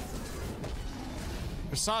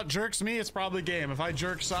 If Asat jerks me, it's probably game. If I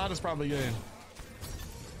jerk Asat, it's probably game.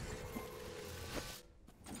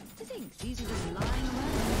 To think these are just lying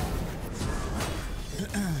around.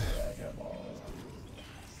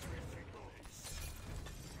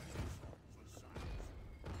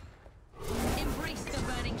 Embrace the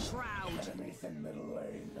burning shroud.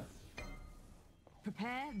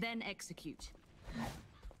 Prepare, then execute.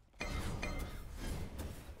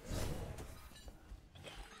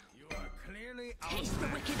 You are clearly Taste the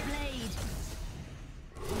wicked blade.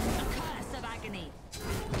 A curse of agony.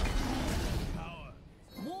 power.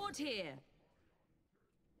 Ward here.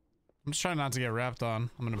 I'm just trying not to get wrapped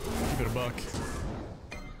on. I'm gonna keep it a buck.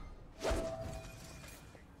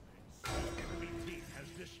 Enemy team has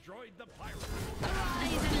destroyed the pirate.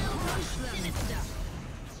 Arise and crush them. Sinister.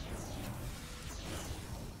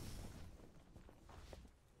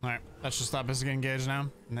 Alright, that should stop us getting engaged now.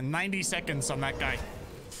 And then 90 seconds on that guy.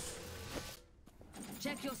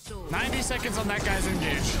 Check your sword. 90 seconds on that guy's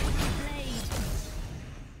engaged.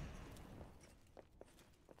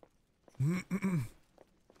 Blade.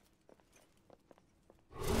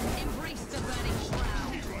 Embrace the burning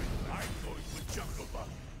shroud. I'm going with jungle buff.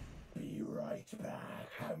 Be right back.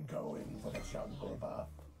 I'm going for the jungle buff.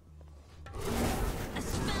 A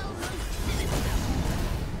spell most sinister.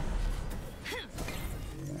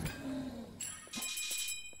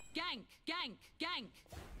 Gank, gank, gank.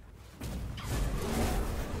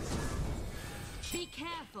 Be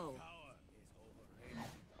careful.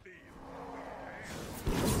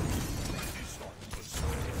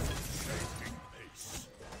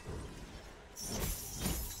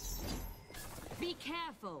 Be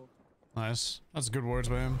careful. Nice. That's good words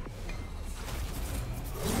by him.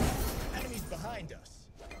 Enemies behind us.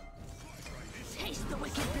 Taste the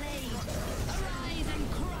wicked blade. Arise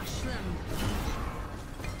and crush them.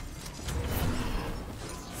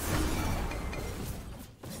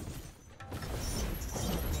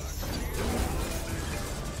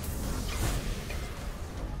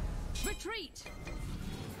 Retreat.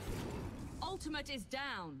 Ultimate is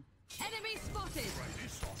down. Enemy spotted.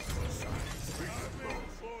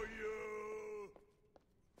 For you.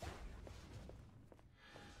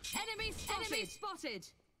 Enemy spotted. Enemy spotted.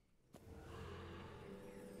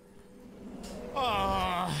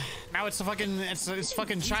 Now it's the fucking it's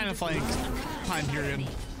fucking China flank time period. A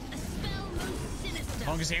spell most sinister.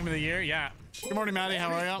 Longest game of the year, yeah. Good morning, Maddie.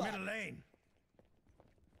 How are you? Middle lane.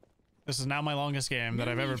 This is now my longest game that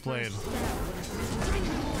I've ever played.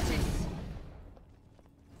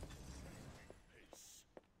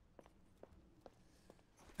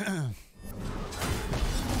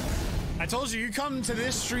 I told you come to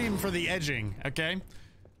this stream for the edging, okay?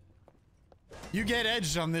 You get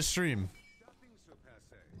edged on this stream.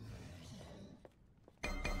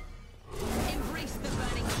 Embrace the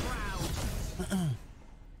burning shroud.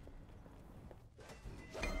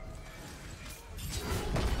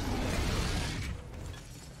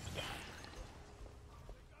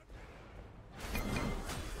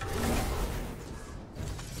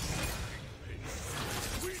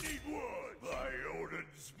 We need wood. By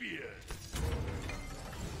Odin's spear.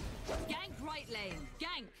 Gank right lane.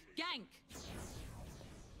 Gank, gank.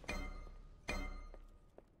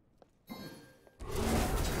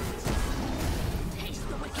 Taste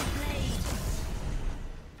the wicked blade.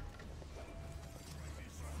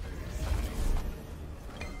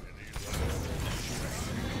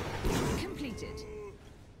 Completed.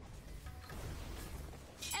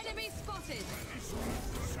 Enemy spotted.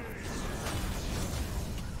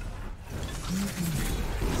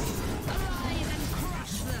 Arise and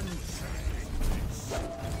crush them.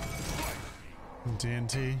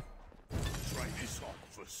 TNT. Try this on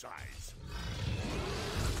for size.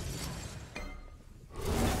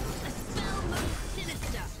 A spell most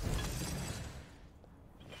sinister.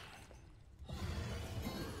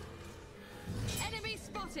 Enemy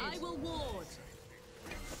spotted. I will ward.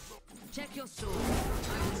 Check your sword. I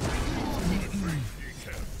will strike mortis. Be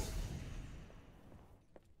careful.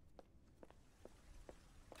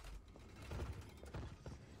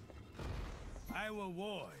 I will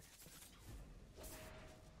ward.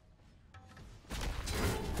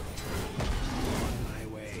 On my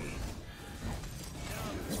way.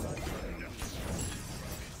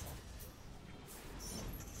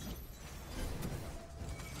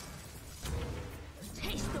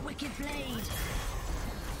 Taste the wicked blade.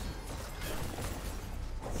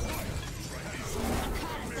 A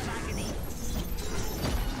curse of agony.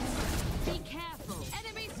 Be careful.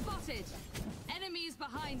 Enemy spotted. Enemies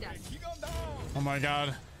behind us. Oh my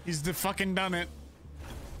god. He's fucking done it.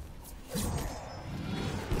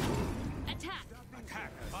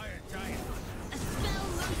 attack by a giant. A spell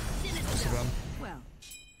most sinister. Bad. Well,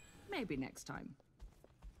 maybe next time.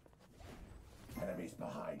 Enemies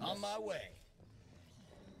behind us. On my way.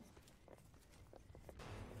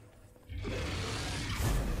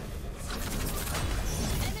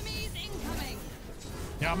 Enemies incoming.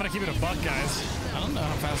 Yeah, I'm gonna keep it a buck, guys. I don't know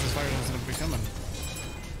how fast this fire is gonna be coming.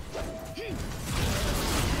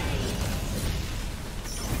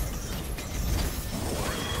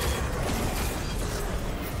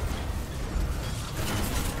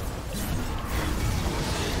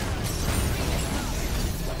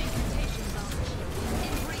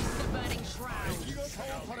 Embrace the burning shroud.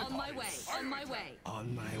 On my way. On my way.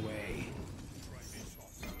 On my way.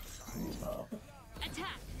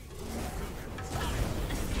 Attack. A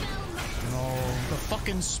spell most No, the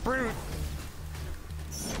fucking Sprout.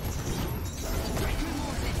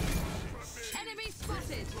 Enemy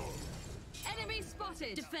spotted! Enemy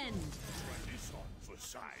spotted! Defend! For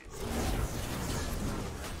size.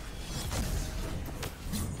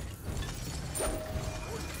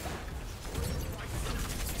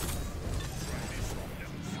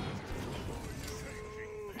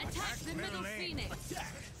 Attack the middle lane. phoenix!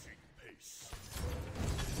 Pace.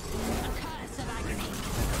 A curse of agony!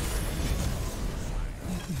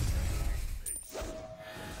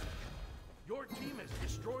 Your team has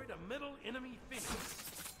destroyed a middle enemy phoenix.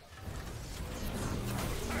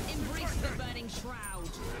 Embrace the burning shroud!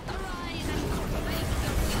 Arise and face the wicked!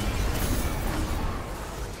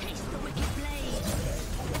 Taste the wicked blade!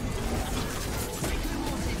 Rigor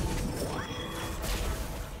mortis!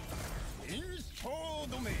 Here's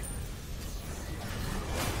todo me.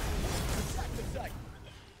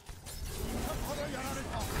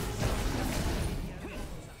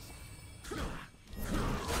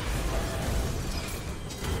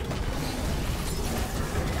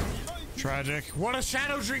 Tragic. What a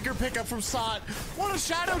Shadow Drinker pickup from Sot. What a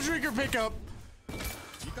Shadow Drinker pickup.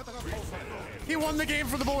 He won the game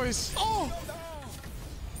for the boys. Oh!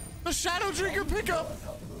 The Shadow Drinker pickup.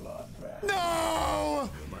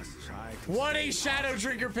 No! What a Shadow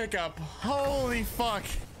Drinker pickup. Holy fuck.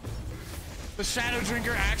 The Shadow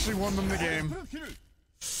Drinker actually won them the game.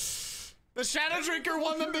 The Shadow Drinker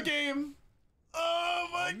won them the game. Oh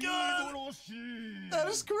my god. That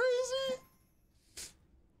is crazy.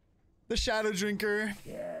 The Shadow Drinker.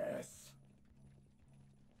 Yes.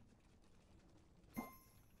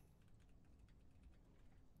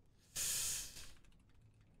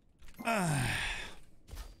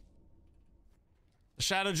 The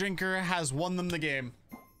Shadow Drinker has won them the game.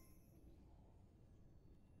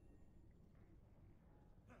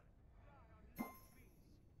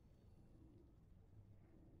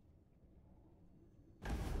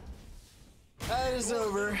 That is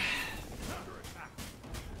over.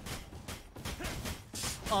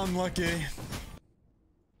 Unlucky.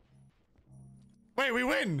 Wait, we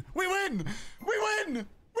win! We win! We win!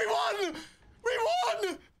 We won! We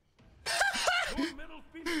won! Middle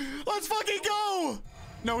phoenix. Let's fucking go!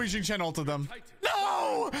 No, Yijing Chen ulted them.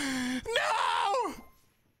 No! No!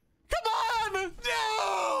 Come on!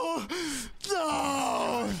 No!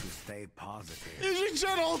 No! Stay positive. Yijing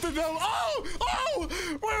Chen ulted them. Oh! Oh!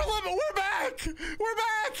 We're back! We're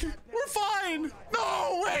back! We're fine!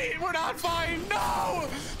 No! Wait! We're not fine! No!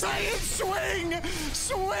 Titan swing!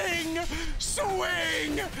 Swing!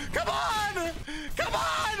 Swing! Come on! Come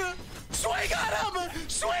on! Swing on him!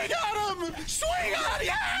 Swing on him! Swing on!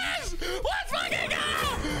 Yes! Let's fucking go!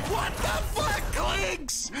 What the fuck,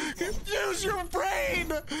 Clinks? Use your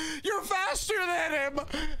brain! You're faster than him!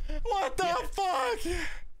 What the fuck?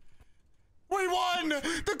 We won!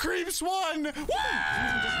 The creeps won!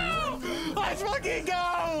 Woo! Let's fucking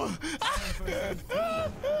go!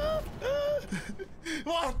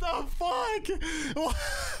 What the fuck?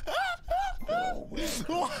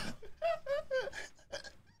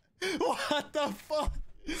 What the fuck?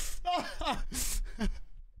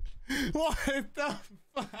 What the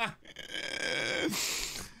fuck?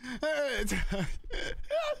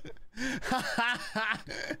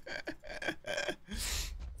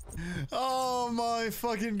 Oh my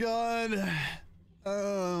fucking god.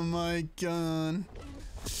 Oh my god.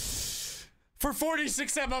 For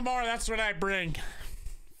 46 MMR, that's what I bring.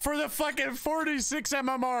 For the fucking 46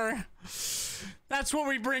 MMR. That's what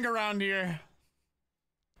we bring around here.